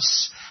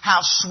Grace. How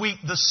sweet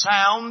the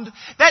sound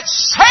that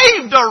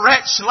saved a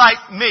wretch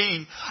like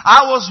me.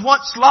 I was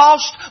once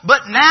lost,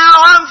 but now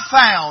I'm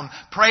found.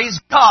 Praise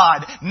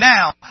God,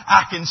 now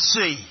I can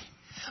see.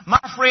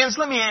 My friends,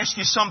 let me ask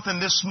you something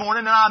this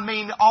morning, and I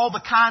mean all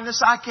the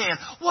kindness I can.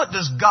 What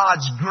does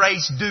God's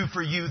grace do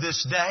for you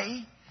this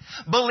day?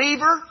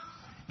 Believer,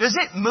 does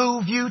it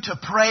move you to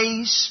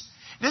praise?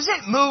 Does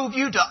it move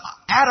you to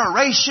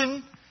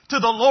adoration to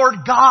the Lord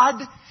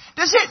God?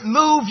 Does it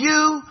move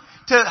you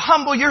to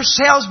humble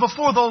yourselves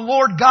before the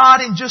Lord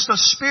God in just a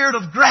spirit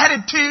of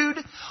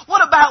gratitude?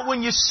 What about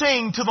when you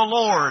sing to the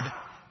Lord,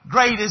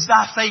 Great is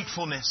Thy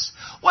faithfulness?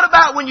 What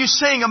about when you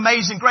sing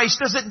Amazing Grace?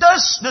 Does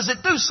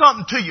it do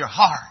something to your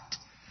heart?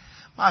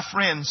 My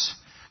friends,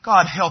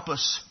 God help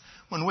us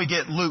when we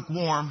get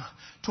lukewarm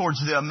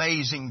towards the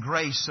amazing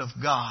grace of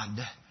God.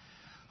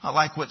 I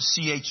like what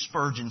C.H.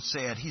 Spurgeon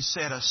said. He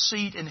said, a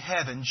seat in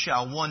heaven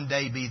shall one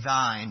day be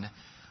thine,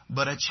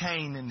 but a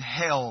chain in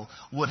hell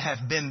would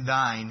have been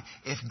thine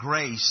if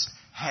grace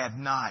had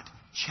not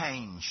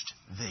changed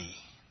thee.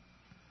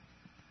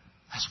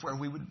 That's where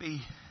we would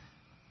be.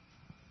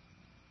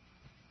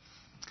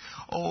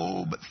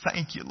 Oh, but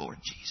thank you, Lord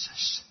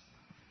Jesus.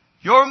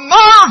 Your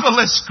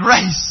marvelous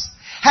grace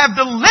have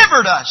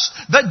delivered us.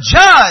 The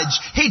judge,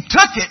 He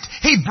took it.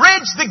 He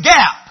bridged the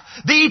gap.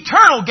 The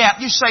eternal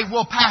gap. You say,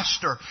 well,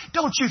 Pastor,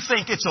 don't you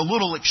think it's a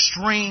little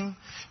extreme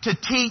to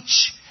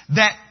teach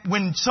that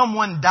when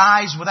someone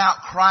dies without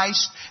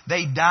Christ,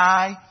 they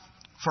die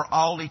for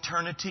all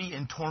eternity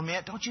in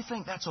torment? Don't you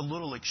think that's a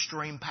little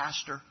extreme,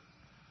 Pastor?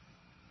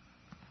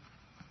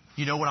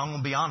 You know what? I'm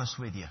going to be honest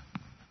with you.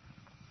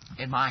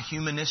 In my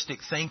humanistic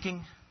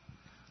thinking,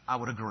 I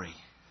would agree.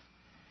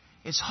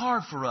 It's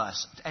hard for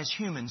us as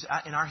humans,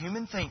 in our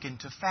human thinking,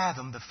 to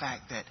fathom the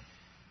fact that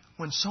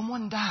when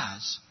someone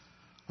dies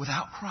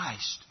without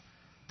Christ,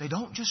 they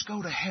don't just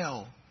go to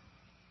hell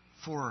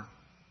for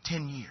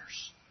 10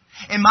 years.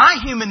 In my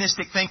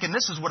humanistic thinking,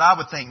 this is what I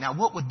would think. Now,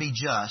 what would be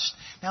just?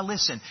 Now,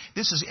 listen,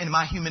 this is in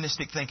my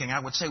humanistic thinking. I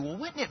would say, well,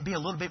 wouldn't it be a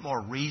little bit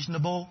more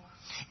reasonable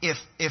if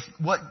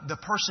what the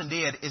person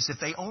did is if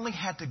they only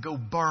had to go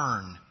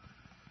burn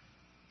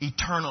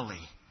eternally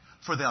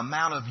for the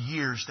amount of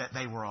years that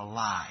they were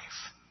alive?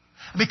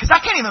 Because I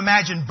can't even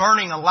imagine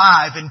burning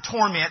alive in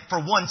torment for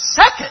 1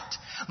 second,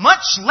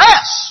 much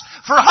less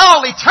for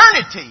all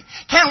eternity.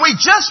 Can we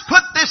just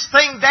put this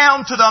thing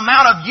down to the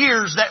amount of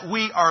years that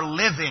we are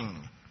living?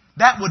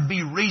 That would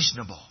be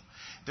reasonable.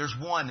 There's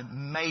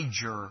one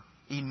major,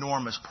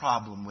 enormous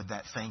problem with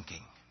that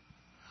thinking.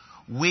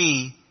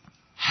 We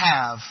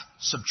have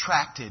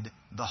subtracted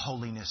the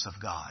holiness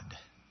of God.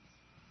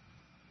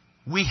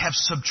 We have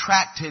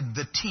subtracted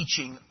the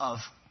teaching of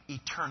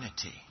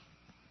eternity.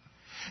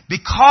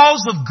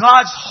 Because of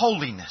God's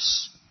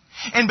holiness,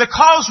 and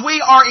because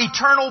we are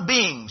eternal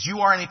beings, you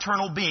are an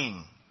eternal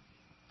being,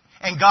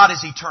 and God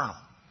is eternal.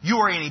 You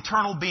are an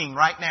eternal being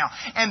right now.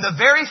 And the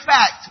very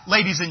fact,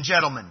 ladies and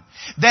gentlemen,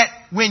 that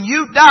when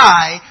you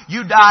die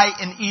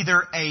in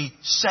either a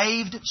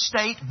saved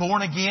state,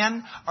 born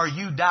again, or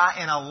you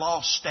die in a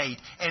lost state.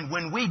 And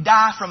when we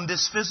die from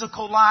this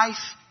physical life,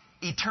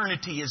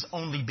 eternity is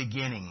only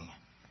beginning.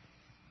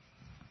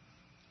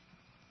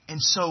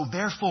 And so,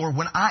 therefore,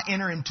 when I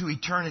enter into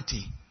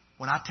eternity,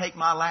 when I take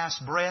my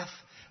last breath,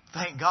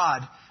 thank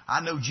God, I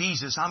know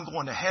Jesus, I'm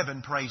going to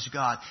heaven, praise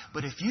God.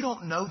 But if you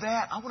don't know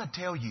that, I want to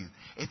tell you,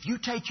 if you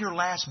take your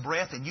last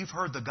breath and you've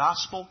heard the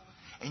gospel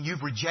and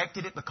you've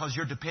rejected it because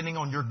you're depending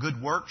on your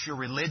good works, your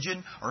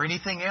religion, or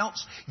anything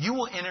else, you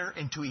will enter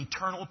into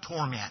eternal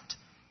torment.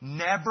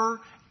 Never,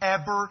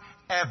 ever,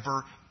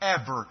 ever,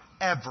 ever,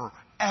 ever,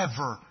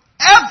 ever,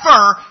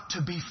 ever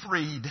to be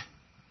freed.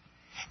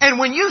 And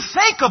when you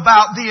think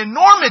about the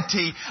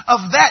enormity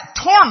of that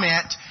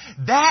torment,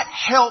 that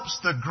helps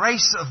the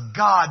grace of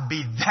God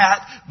be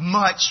that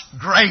much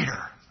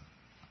greater.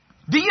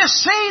 Do you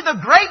see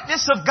the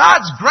greatness of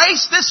God's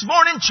grace this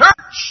morning,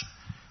 church?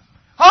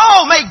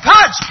 Oh, may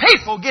God's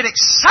people get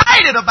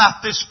excited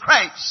about this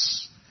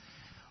grace.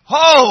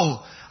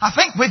 Oh, I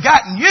think we've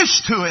gotten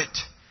used to it.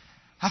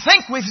 I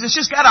think it's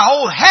just got an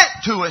old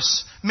hat to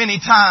us many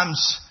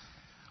times.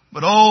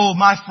 But oh,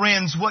 my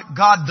friends, what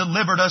God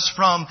delivered us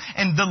from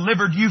and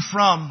delivered you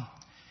from.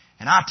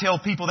 And I tell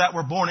people that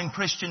were born in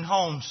Christian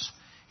homes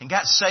and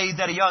got saved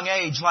at a young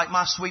age like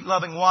my sweet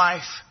loving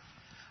wife,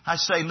 I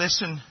say,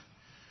 listen,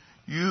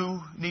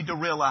 you need to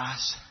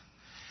realize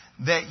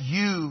that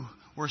you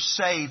were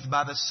saved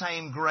by the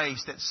same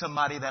grace that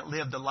somebody that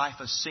lived a life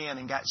of sin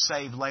and got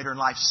saved later in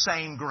life.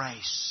 Same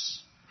grace.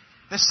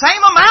 The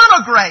same amount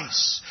of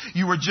grace.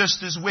 You were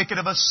just as wicked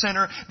of a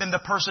sinner than the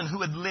person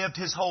who had lived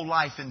his whole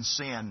life in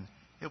sin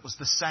It was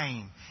the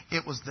same.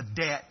 It was the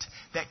debt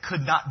that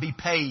could not be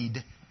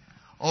paid.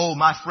 Oh,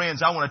 my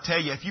friends, I want to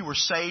tell you, if you were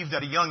saved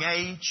at a young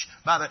age,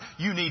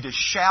 you need to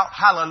shout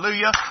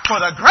hallelujah for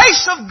the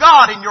grace of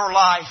God in your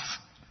life.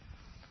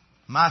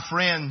 My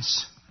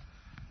friends,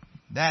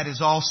 that is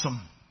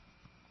awesome.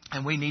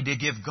 And we need to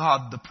give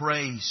God the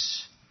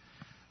praise.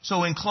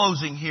 So in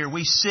closing here,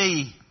 we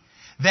see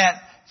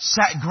that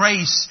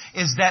grace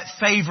is that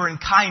favor and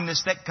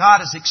kindness that God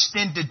has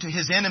extended to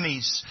His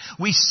enemies.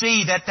 We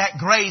see that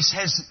grace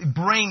has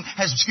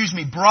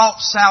brought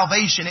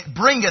salvation. It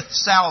bringeth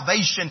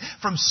salvation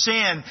from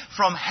sin,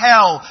 from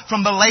hell,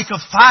 from the lake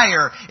of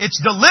fire. It's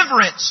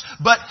deliverance.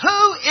 But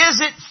who is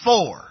it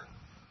for?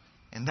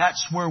 And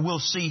that's where we'll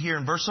see here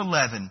in verse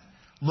 11.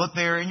 Look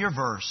there in your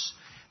verse.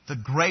 The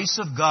grace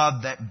of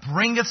God that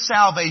bringeth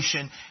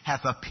salvation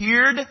hath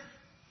appeared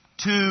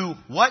to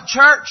what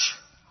church?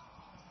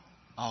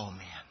 All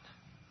men.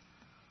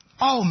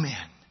 All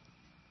men.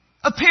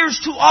 Appears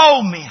to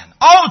all men,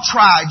 all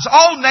tribes,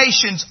 all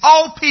nations,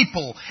 all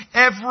people,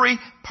 every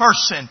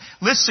person.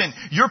 Listen,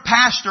 your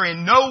pastor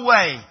in no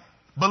way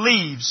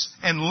believes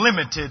in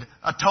limited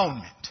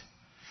atonement.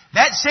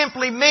 That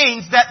simply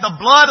means that the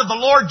blood of the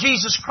Lord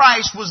Jesus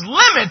Christ was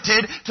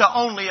limited to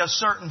only a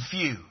certain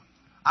few.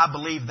 I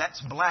believe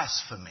that's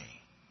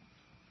blasphemy.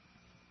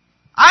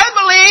 I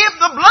believe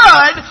the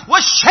blood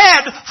was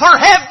shed for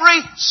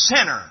every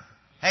sinner.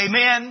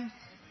 Amen.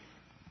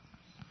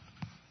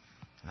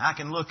 And I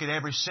can look at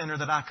every sinner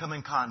that I come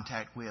in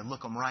contact with,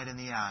 look them right in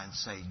the eye and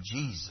say,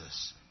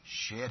 Jesus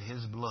shed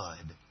His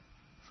blood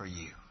for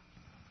you.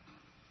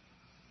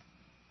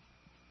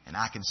 And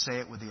I can say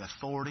it with the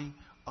authority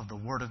of the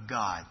Word of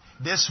God.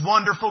 This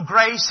wonderful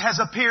grace has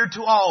appeared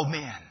to all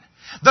men.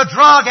 The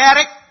drug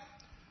addict,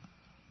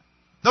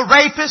 the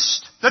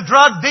rapist, the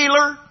drug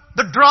dealer,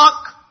 the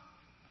drunk,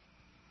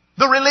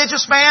 the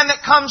religious man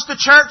that comes to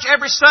church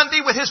every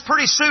Sunday with his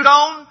pretty suit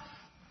on.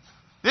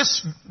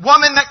 This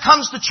woman that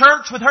comes to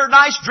church with her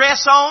nice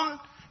dress on,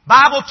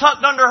 Bible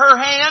tucked under her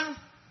hand,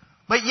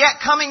 but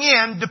yet coming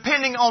in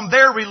depending on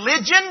their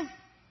religion.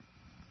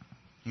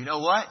 You know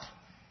what?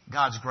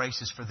 God's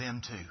grace is for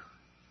them too.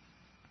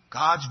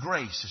 God's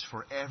grace is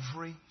for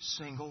every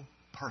single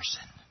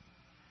person.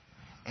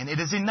 And it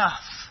is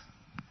enough.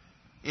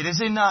 It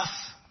is enough.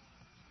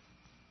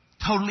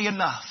 Totally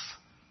enough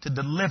to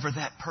deliver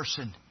that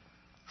person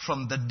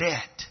from the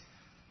debt,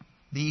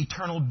 the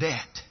eternal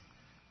debt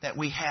that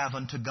we have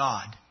unto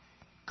God.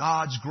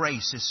 God's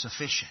grace is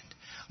sufficient.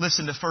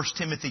 Listen to 1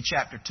 Timothy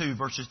chapter 2,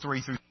 verses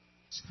 3 through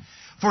 6.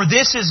 For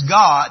this is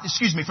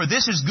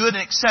good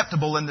and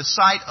acceptable in the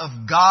sight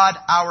of God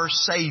our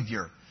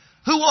Savior,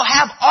 who will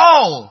have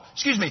all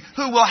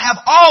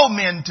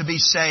men to be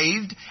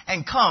saved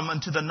and come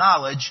unto the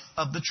knowledge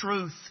of the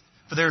truth.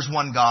 For there is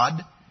one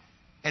God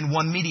and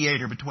one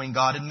mediator between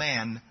God and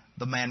man,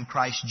 the man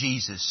Christ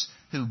Jesus,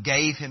 who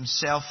gave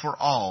Himself for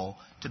all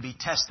to be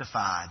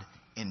testified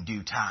in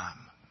due time.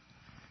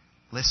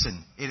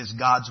 Listen, it is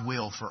God's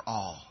will for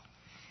all.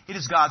 It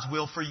is God's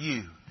will for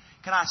you.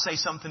 Can I say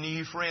something to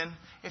you, friend?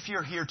 If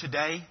you're here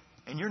today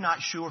and you're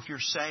not sure if you're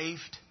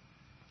saved,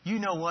 you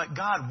know what?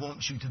 God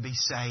wants you to be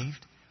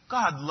saved.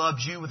 God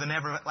loves you with an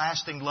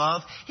everlasting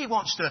love. He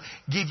wants to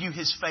give you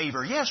His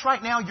favor. Yes,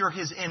 right now you're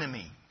His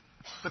enemy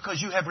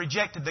because you have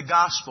rejected the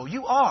gospel.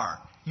 You are.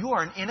 You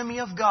are an enemy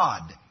of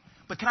God.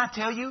 But can I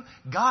tell you,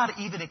 God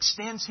even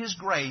extends His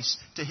grace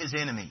to His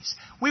enemies.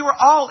 We were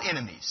all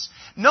enemies.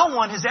 No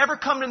one has ever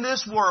come into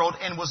this world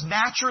and was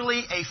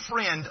naturally a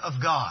friend of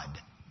God.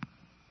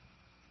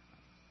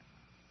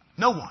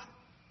 No one.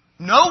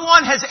 No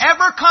one has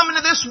ever come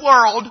into this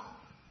world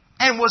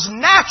and was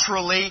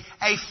naturally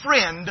a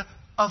friend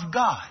of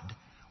God.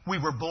 We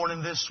were born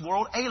in this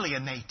world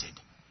alienated.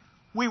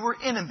 We were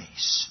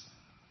enemies.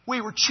 We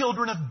were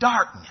children of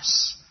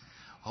darkness.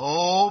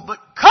 Oh, but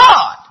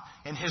God,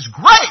 in His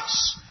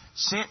grace,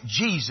 sent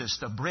Jesus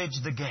to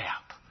bridge the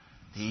gap,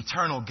 the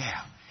eternal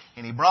gap.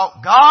 And He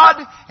brought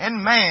God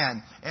and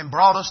man and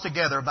brought us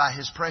together by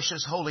His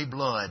precious holy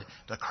blood,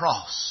 the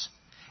cross.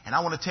 And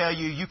I want to tell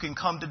you, you can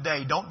come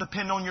today. Don't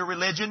depend on your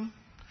religion.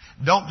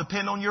 Don't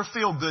depend on your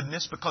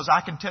feel-goodness, because I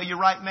can tell you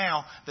right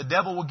now, the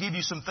devil will give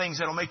you some things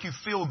that will make you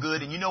feel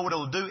good, and you know what it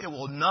will do? It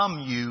will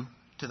numb you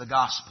to the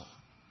gospel.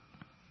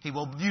 He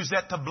will use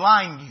that to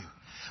blind you.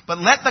 But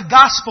let the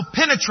gospel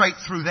penetrate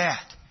through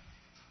that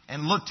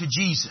and look to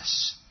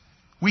Jesus.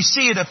 We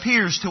see it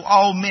appears to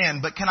all men,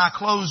 but can I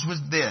close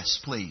with this,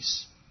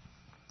 please?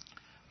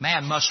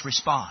 Man must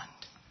respond.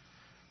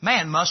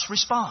 Man must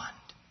respond.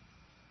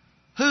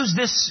 Who's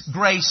this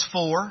grace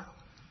for?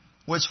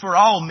 Well, it's for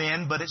all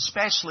men, but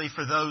especially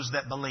for those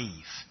that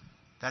believe.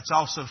 That's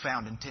also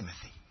found in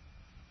Timothy.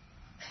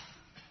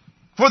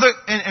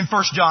 In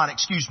 1 John,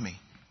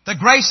 The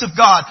grace of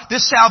God,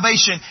 this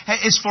salvation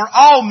is for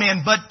all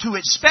men, but to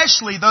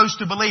especially those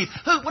to believe.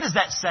 What is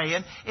that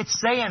saying?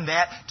 It's saying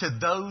that to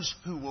those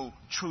who will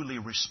truly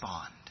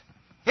respond.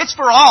 It's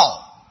for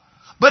all,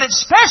 but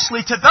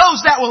especially to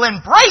those that will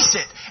embrace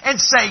it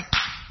and say,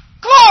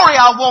 glory,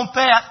 I want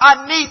that.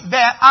 I need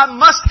that. I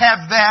must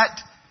have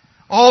that.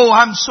 Oh,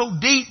 I'm so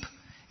deep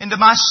into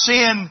my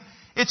sin.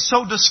 It's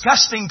so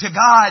disgusting to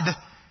God.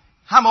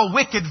 I'm a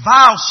wicked,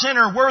 vile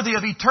sinner worthy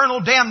of eternal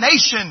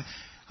damnation.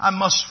 I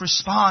must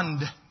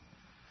respond.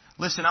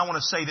 Listen, I want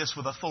to say this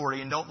with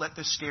authority, and don't let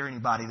this scare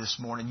anybody this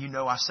morning. You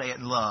know I say it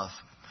in love.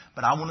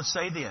 But I want to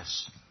say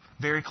this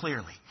very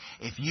clearly.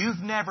 If you've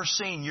never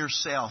seen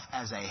yourself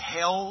as a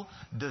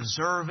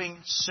hell-deserving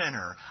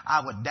sinner,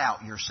 I would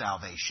doubt your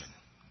salvation.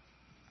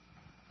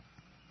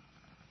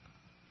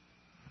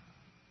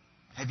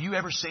 Have you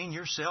ever seen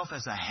yourself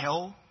as a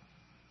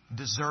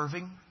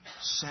hell-deserving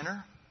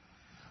sinner?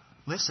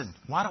 Listen,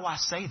 why do I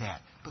say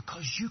that?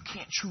 Because you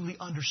can't truly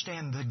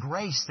understand the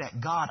grace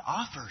that God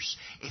offers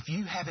if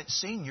you haven't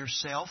seen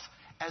yourself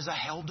as a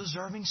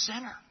hell-deserving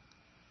sinner.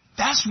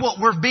 That's what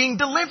we're being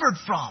delivered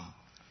from.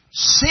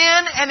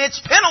 Sin and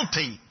its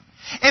penalty.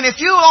 And if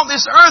you're on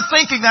this earth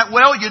thinking that,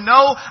 well,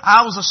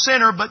 I was a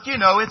sinner, but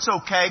it's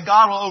okay.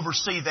 God will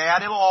oversee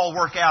that. It'll all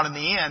work out in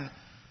the end.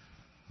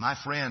 My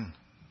friend,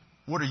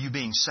 what are you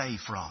being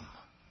saved from?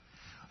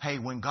 Hey,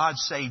 when God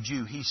saved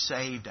you, He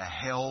saved a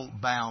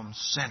hell-bound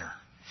sinner.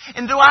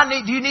 And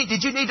did you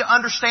need to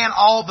understand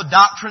all the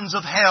doctrines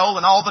of hell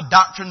and all the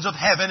doctrines of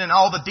heaven and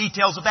all the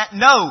details of that?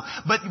 No.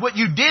 But what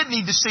you did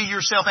need to see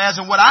yourself as,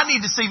 and what I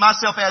need to see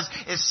myself as,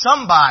 is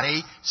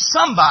somebody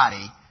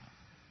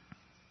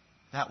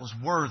that was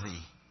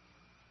worthy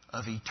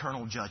of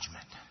eternal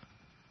judgment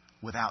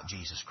without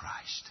Jesus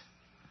Christ.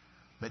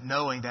 But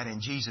knowing that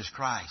in Jesus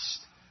Christ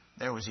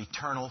there was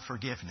eternal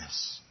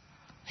forgiveness.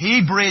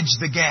 He bridged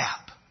the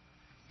gap.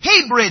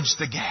 He bridged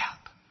the gap.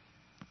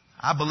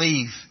 I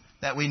believe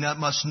that we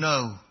must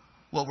know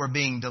what we're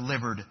being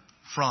delivered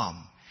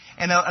from.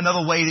 And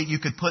another way that you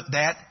could put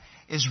that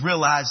is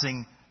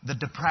realizing the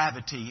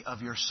depravity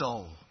of your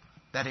soul.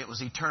 That it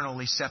was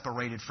eternally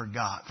separated from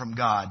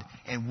God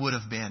and would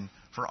have been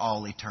for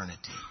all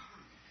eternity.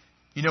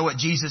 You know what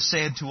Jesus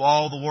said to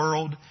all the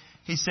world?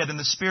 He said, "And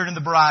the Spirit and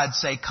the bride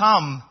say,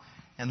 Come,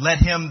 and let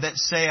him that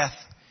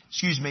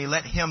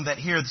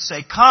heareth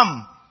say,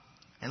 Come,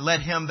 and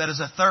let him that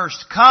is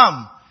athirst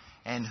come,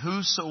 and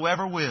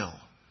whosoever will,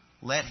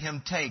 let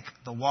him take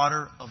the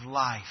water of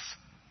life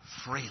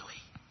freely."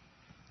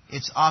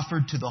 It's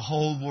offered to the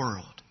whole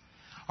world.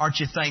 Aren't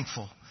you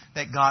thankful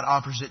that God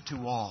offers it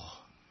to all?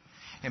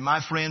 And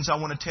my friends, I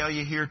want to tell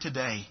you here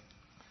today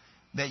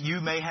that you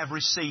may have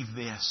received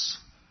this.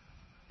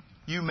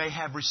 You may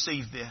have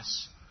received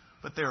this,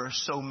 but there are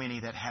so many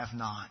that have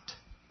not.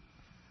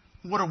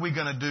 What are we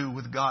going to do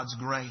with God's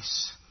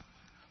grace?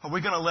 Are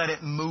we going to let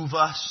it move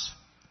us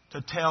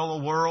to tell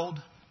a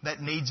world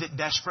that needs it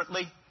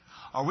desperately?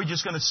 Are we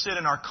just going to sit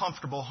in our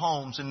comfortable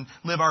homes and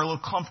live our little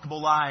comfortable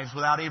lives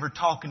without ever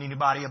talking to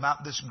anybody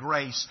about this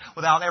grace,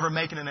 without ever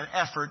making an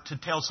effort to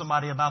tell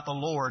somebody about the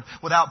Lord,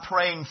 without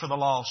praying for the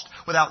lost,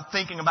 without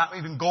thinking about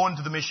even going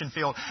to the mission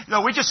field?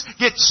 We just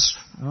get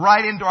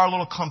right into our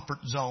little comfort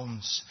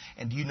zones.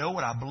 And do you know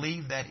what I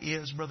believe that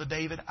is, Brother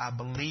David? I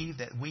believe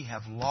that we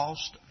have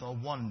lost the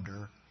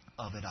wonder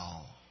of it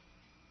all.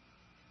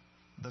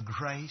 The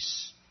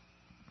grace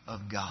of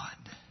God.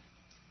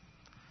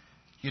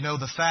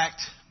 The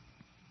fact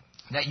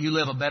that you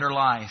live a better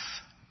life,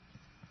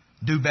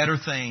 do better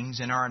things,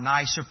 and are a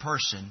nicer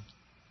person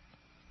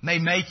may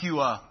make you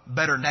a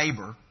better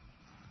neighbor.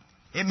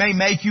 It may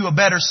make you a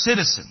better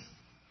citizen.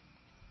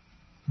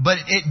 But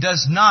it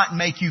does not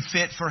make you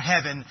fit for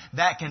heaven.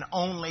 That can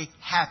only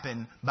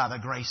happen by the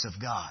grace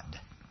of God.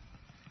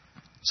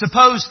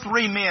 Suppose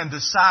 3 men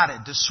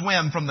decided to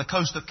swim from the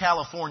coast of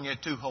California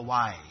to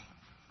Hawaii.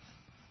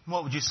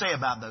 What would you say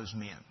about those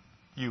men?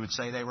 You would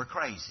say they were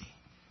crazy.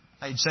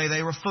 They'd say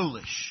they were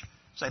foolish.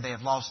 Say they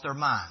have lost their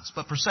minds.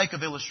 But for sake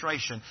of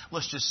illustration,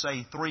 let's just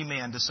say 3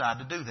 men decide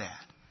to do that.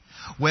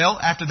 Well,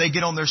 after they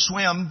get on their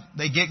swim,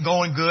 they get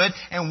going good,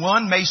 and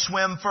one may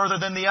swim further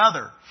than the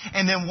other,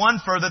 and then one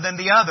further than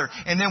the other,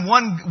 and then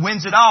one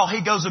wins it all.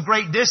 He goes a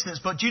great distance.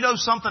 But you know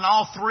something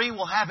all 3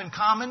 will have in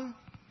common?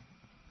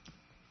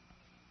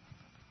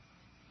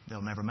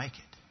 They'll never make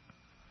it.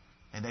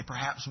 And they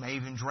perhaps may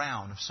even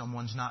drown if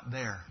someone's not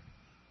there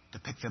to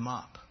pick them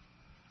up.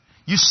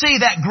 You see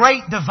that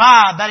great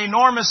divide, that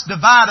enormous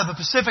divide of the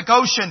Pacific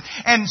Ocean,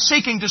 and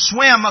seeking to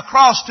swim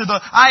across to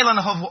the island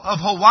of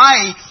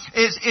Hawaii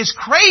is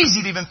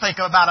crazy to even think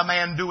about a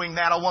man doing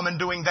that, a woman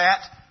doing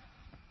that.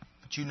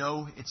 But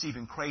it's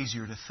even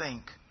crazier to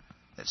think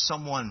that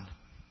someone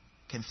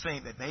can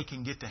think that they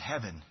can get to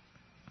heaven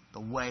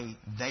the way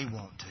they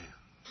want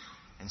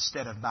to,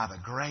 instead of by the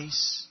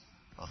grace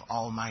of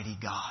Almighty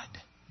God.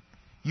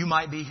 You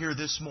might be here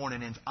this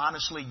morning and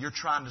honestly, you're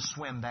trying to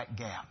swim that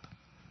gap.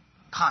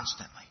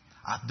 Constantly.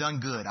 I've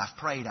done good. I've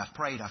prayed.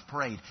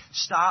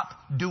 Stop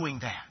doing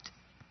that.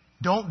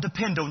 Don't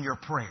depend on your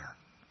prayer.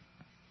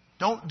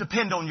 Don't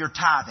depend on your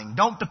tithing.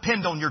 Don't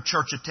depend on your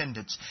church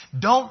attendance.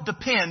 Don't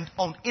depend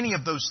on any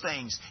of those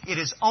things. It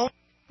is only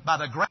by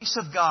the grace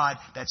of God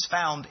that's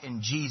found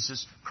in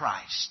Jesus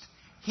Christ.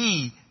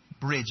 He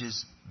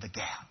bridges the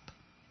gap.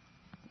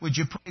 Would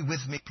you pray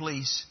with me,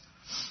 please?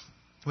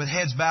 With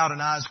heads bowed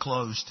and eyes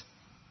closed.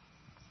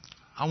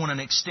 I want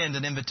to extend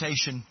an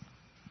invitation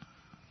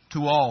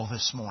to all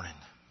this morning.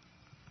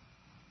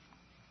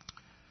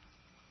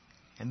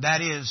 And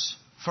that is,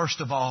 first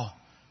of all,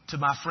 to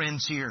my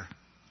friends here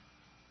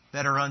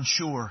that are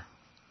unsure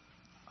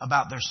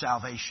about their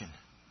salvation.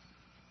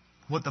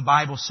 What the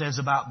Bible says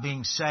about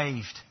being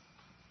saved.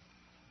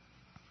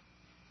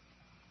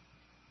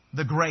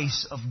 The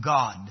grace of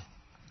God.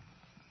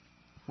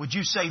 Would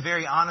you say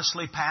very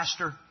honestly,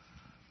 Pastor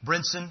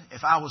Brinson,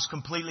 if I was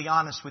completely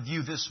honest with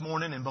you this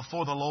morning and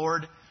before the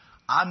Lord,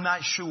 I'm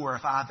not sure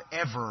if I've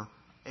ever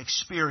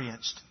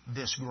experienced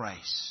this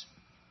grace.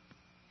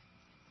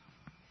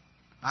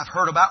 I've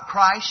heard about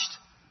Christ.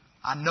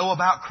 I know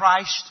about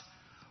Christ.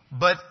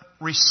 But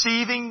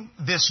receiving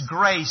this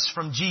grace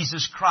from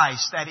Jesus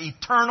Christ, that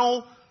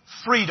eternal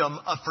freedom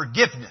of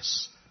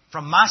forgiveness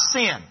from my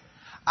sin,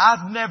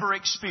 I've never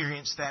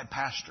experienced that,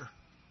 Pastor.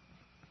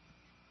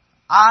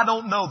 I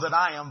don't know that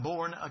I am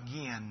born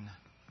again.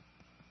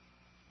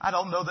 I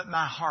don't know that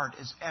my heart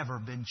has ever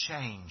been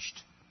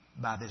changed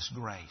by this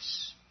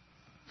grace.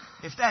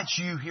 If that's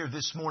you here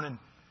this morning,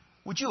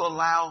 would you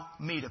allow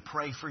me to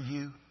pray for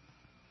you?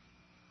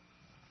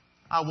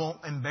 I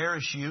won't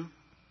embarrass you.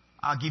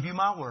 I'll give you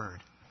my word.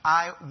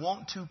 I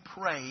want to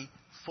pray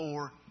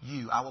for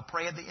you. I will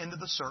pray at the end of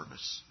the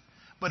service.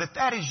 But if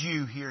that is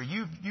you here,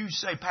 you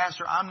say,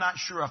 Pastor, I'm not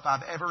sure if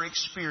I've ever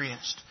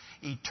experienced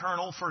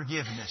eternal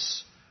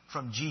forgiveness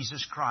from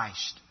Jesus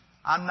Christ.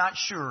 I'm not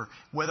sure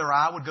whether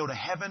I would go to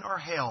heaven or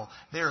hell.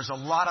 There is a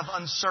lot of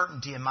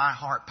uncertainty in my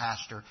heart,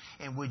 Pastor.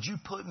 And would you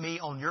put me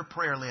on your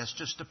prayer list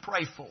just to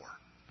pray for?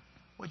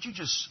 Would you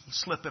just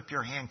slip up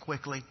your hand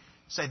quickly?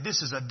 Say,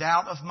 this is a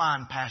doubt of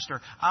mine,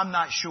 Pastor. I'm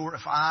not sure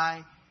if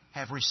I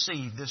have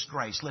received this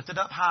grace. Lift it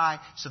up high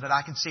so that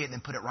I can see it and then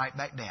put it right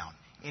back down.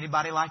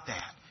 Anybody like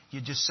that?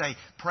 You just say,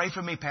 pray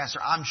for me, Pastor.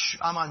 I'm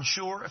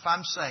unsure if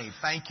I'm saved.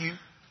 Thank you.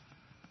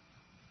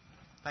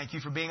 Thank you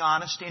for being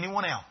honest.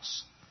 Anyone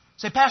else?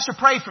 Say, Pastor,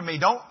 pray for me.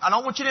 I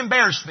don't want you to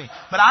embarrass me.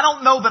 But I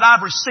don't know that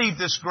I've received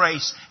this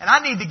grace, and I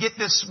need to get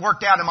this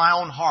worked out in my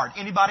own heart.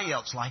 Anybody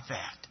else like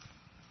that?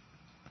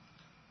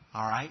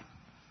 All right.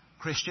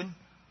 Christian,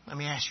 let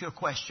me ask you a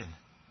question.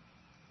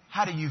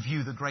 How do you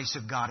view the grace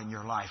of God in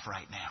your life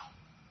right now?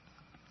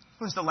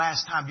 When's the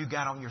last time you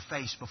got on your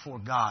face before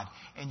God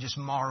and just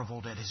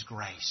marveled at His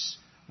grace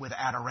with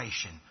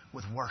adoration,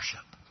 with worship?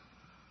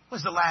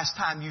 When's the last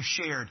time you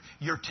shared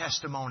your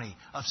testimony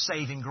of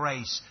saving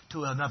grace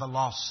to another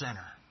lost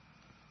sinner?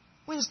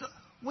 When's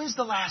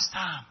the last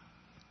time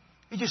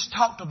you just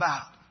talked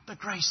about the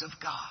grace of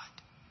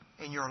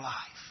God in your life?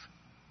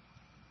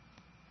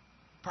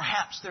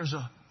 Perhaps there's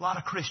a lot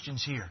of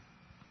Christians here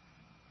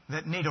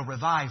that need a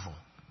revival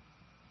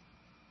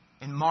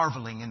in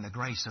marveling in the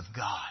grace of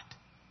God.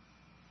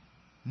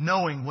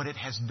 Knowing what it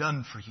has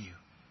done for you.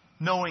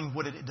 Knowing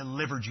what it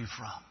delivered you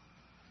from.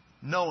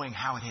 Knowing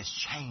how it has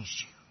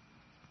changed you.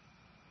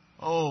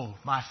 Oh,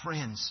 my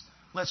friends,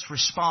 let's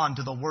respond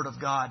to the Word of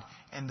God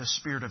and the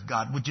Spirit of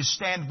God. Would you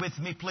stand with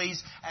me,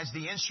 please, as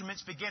the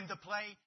instruments begin to play?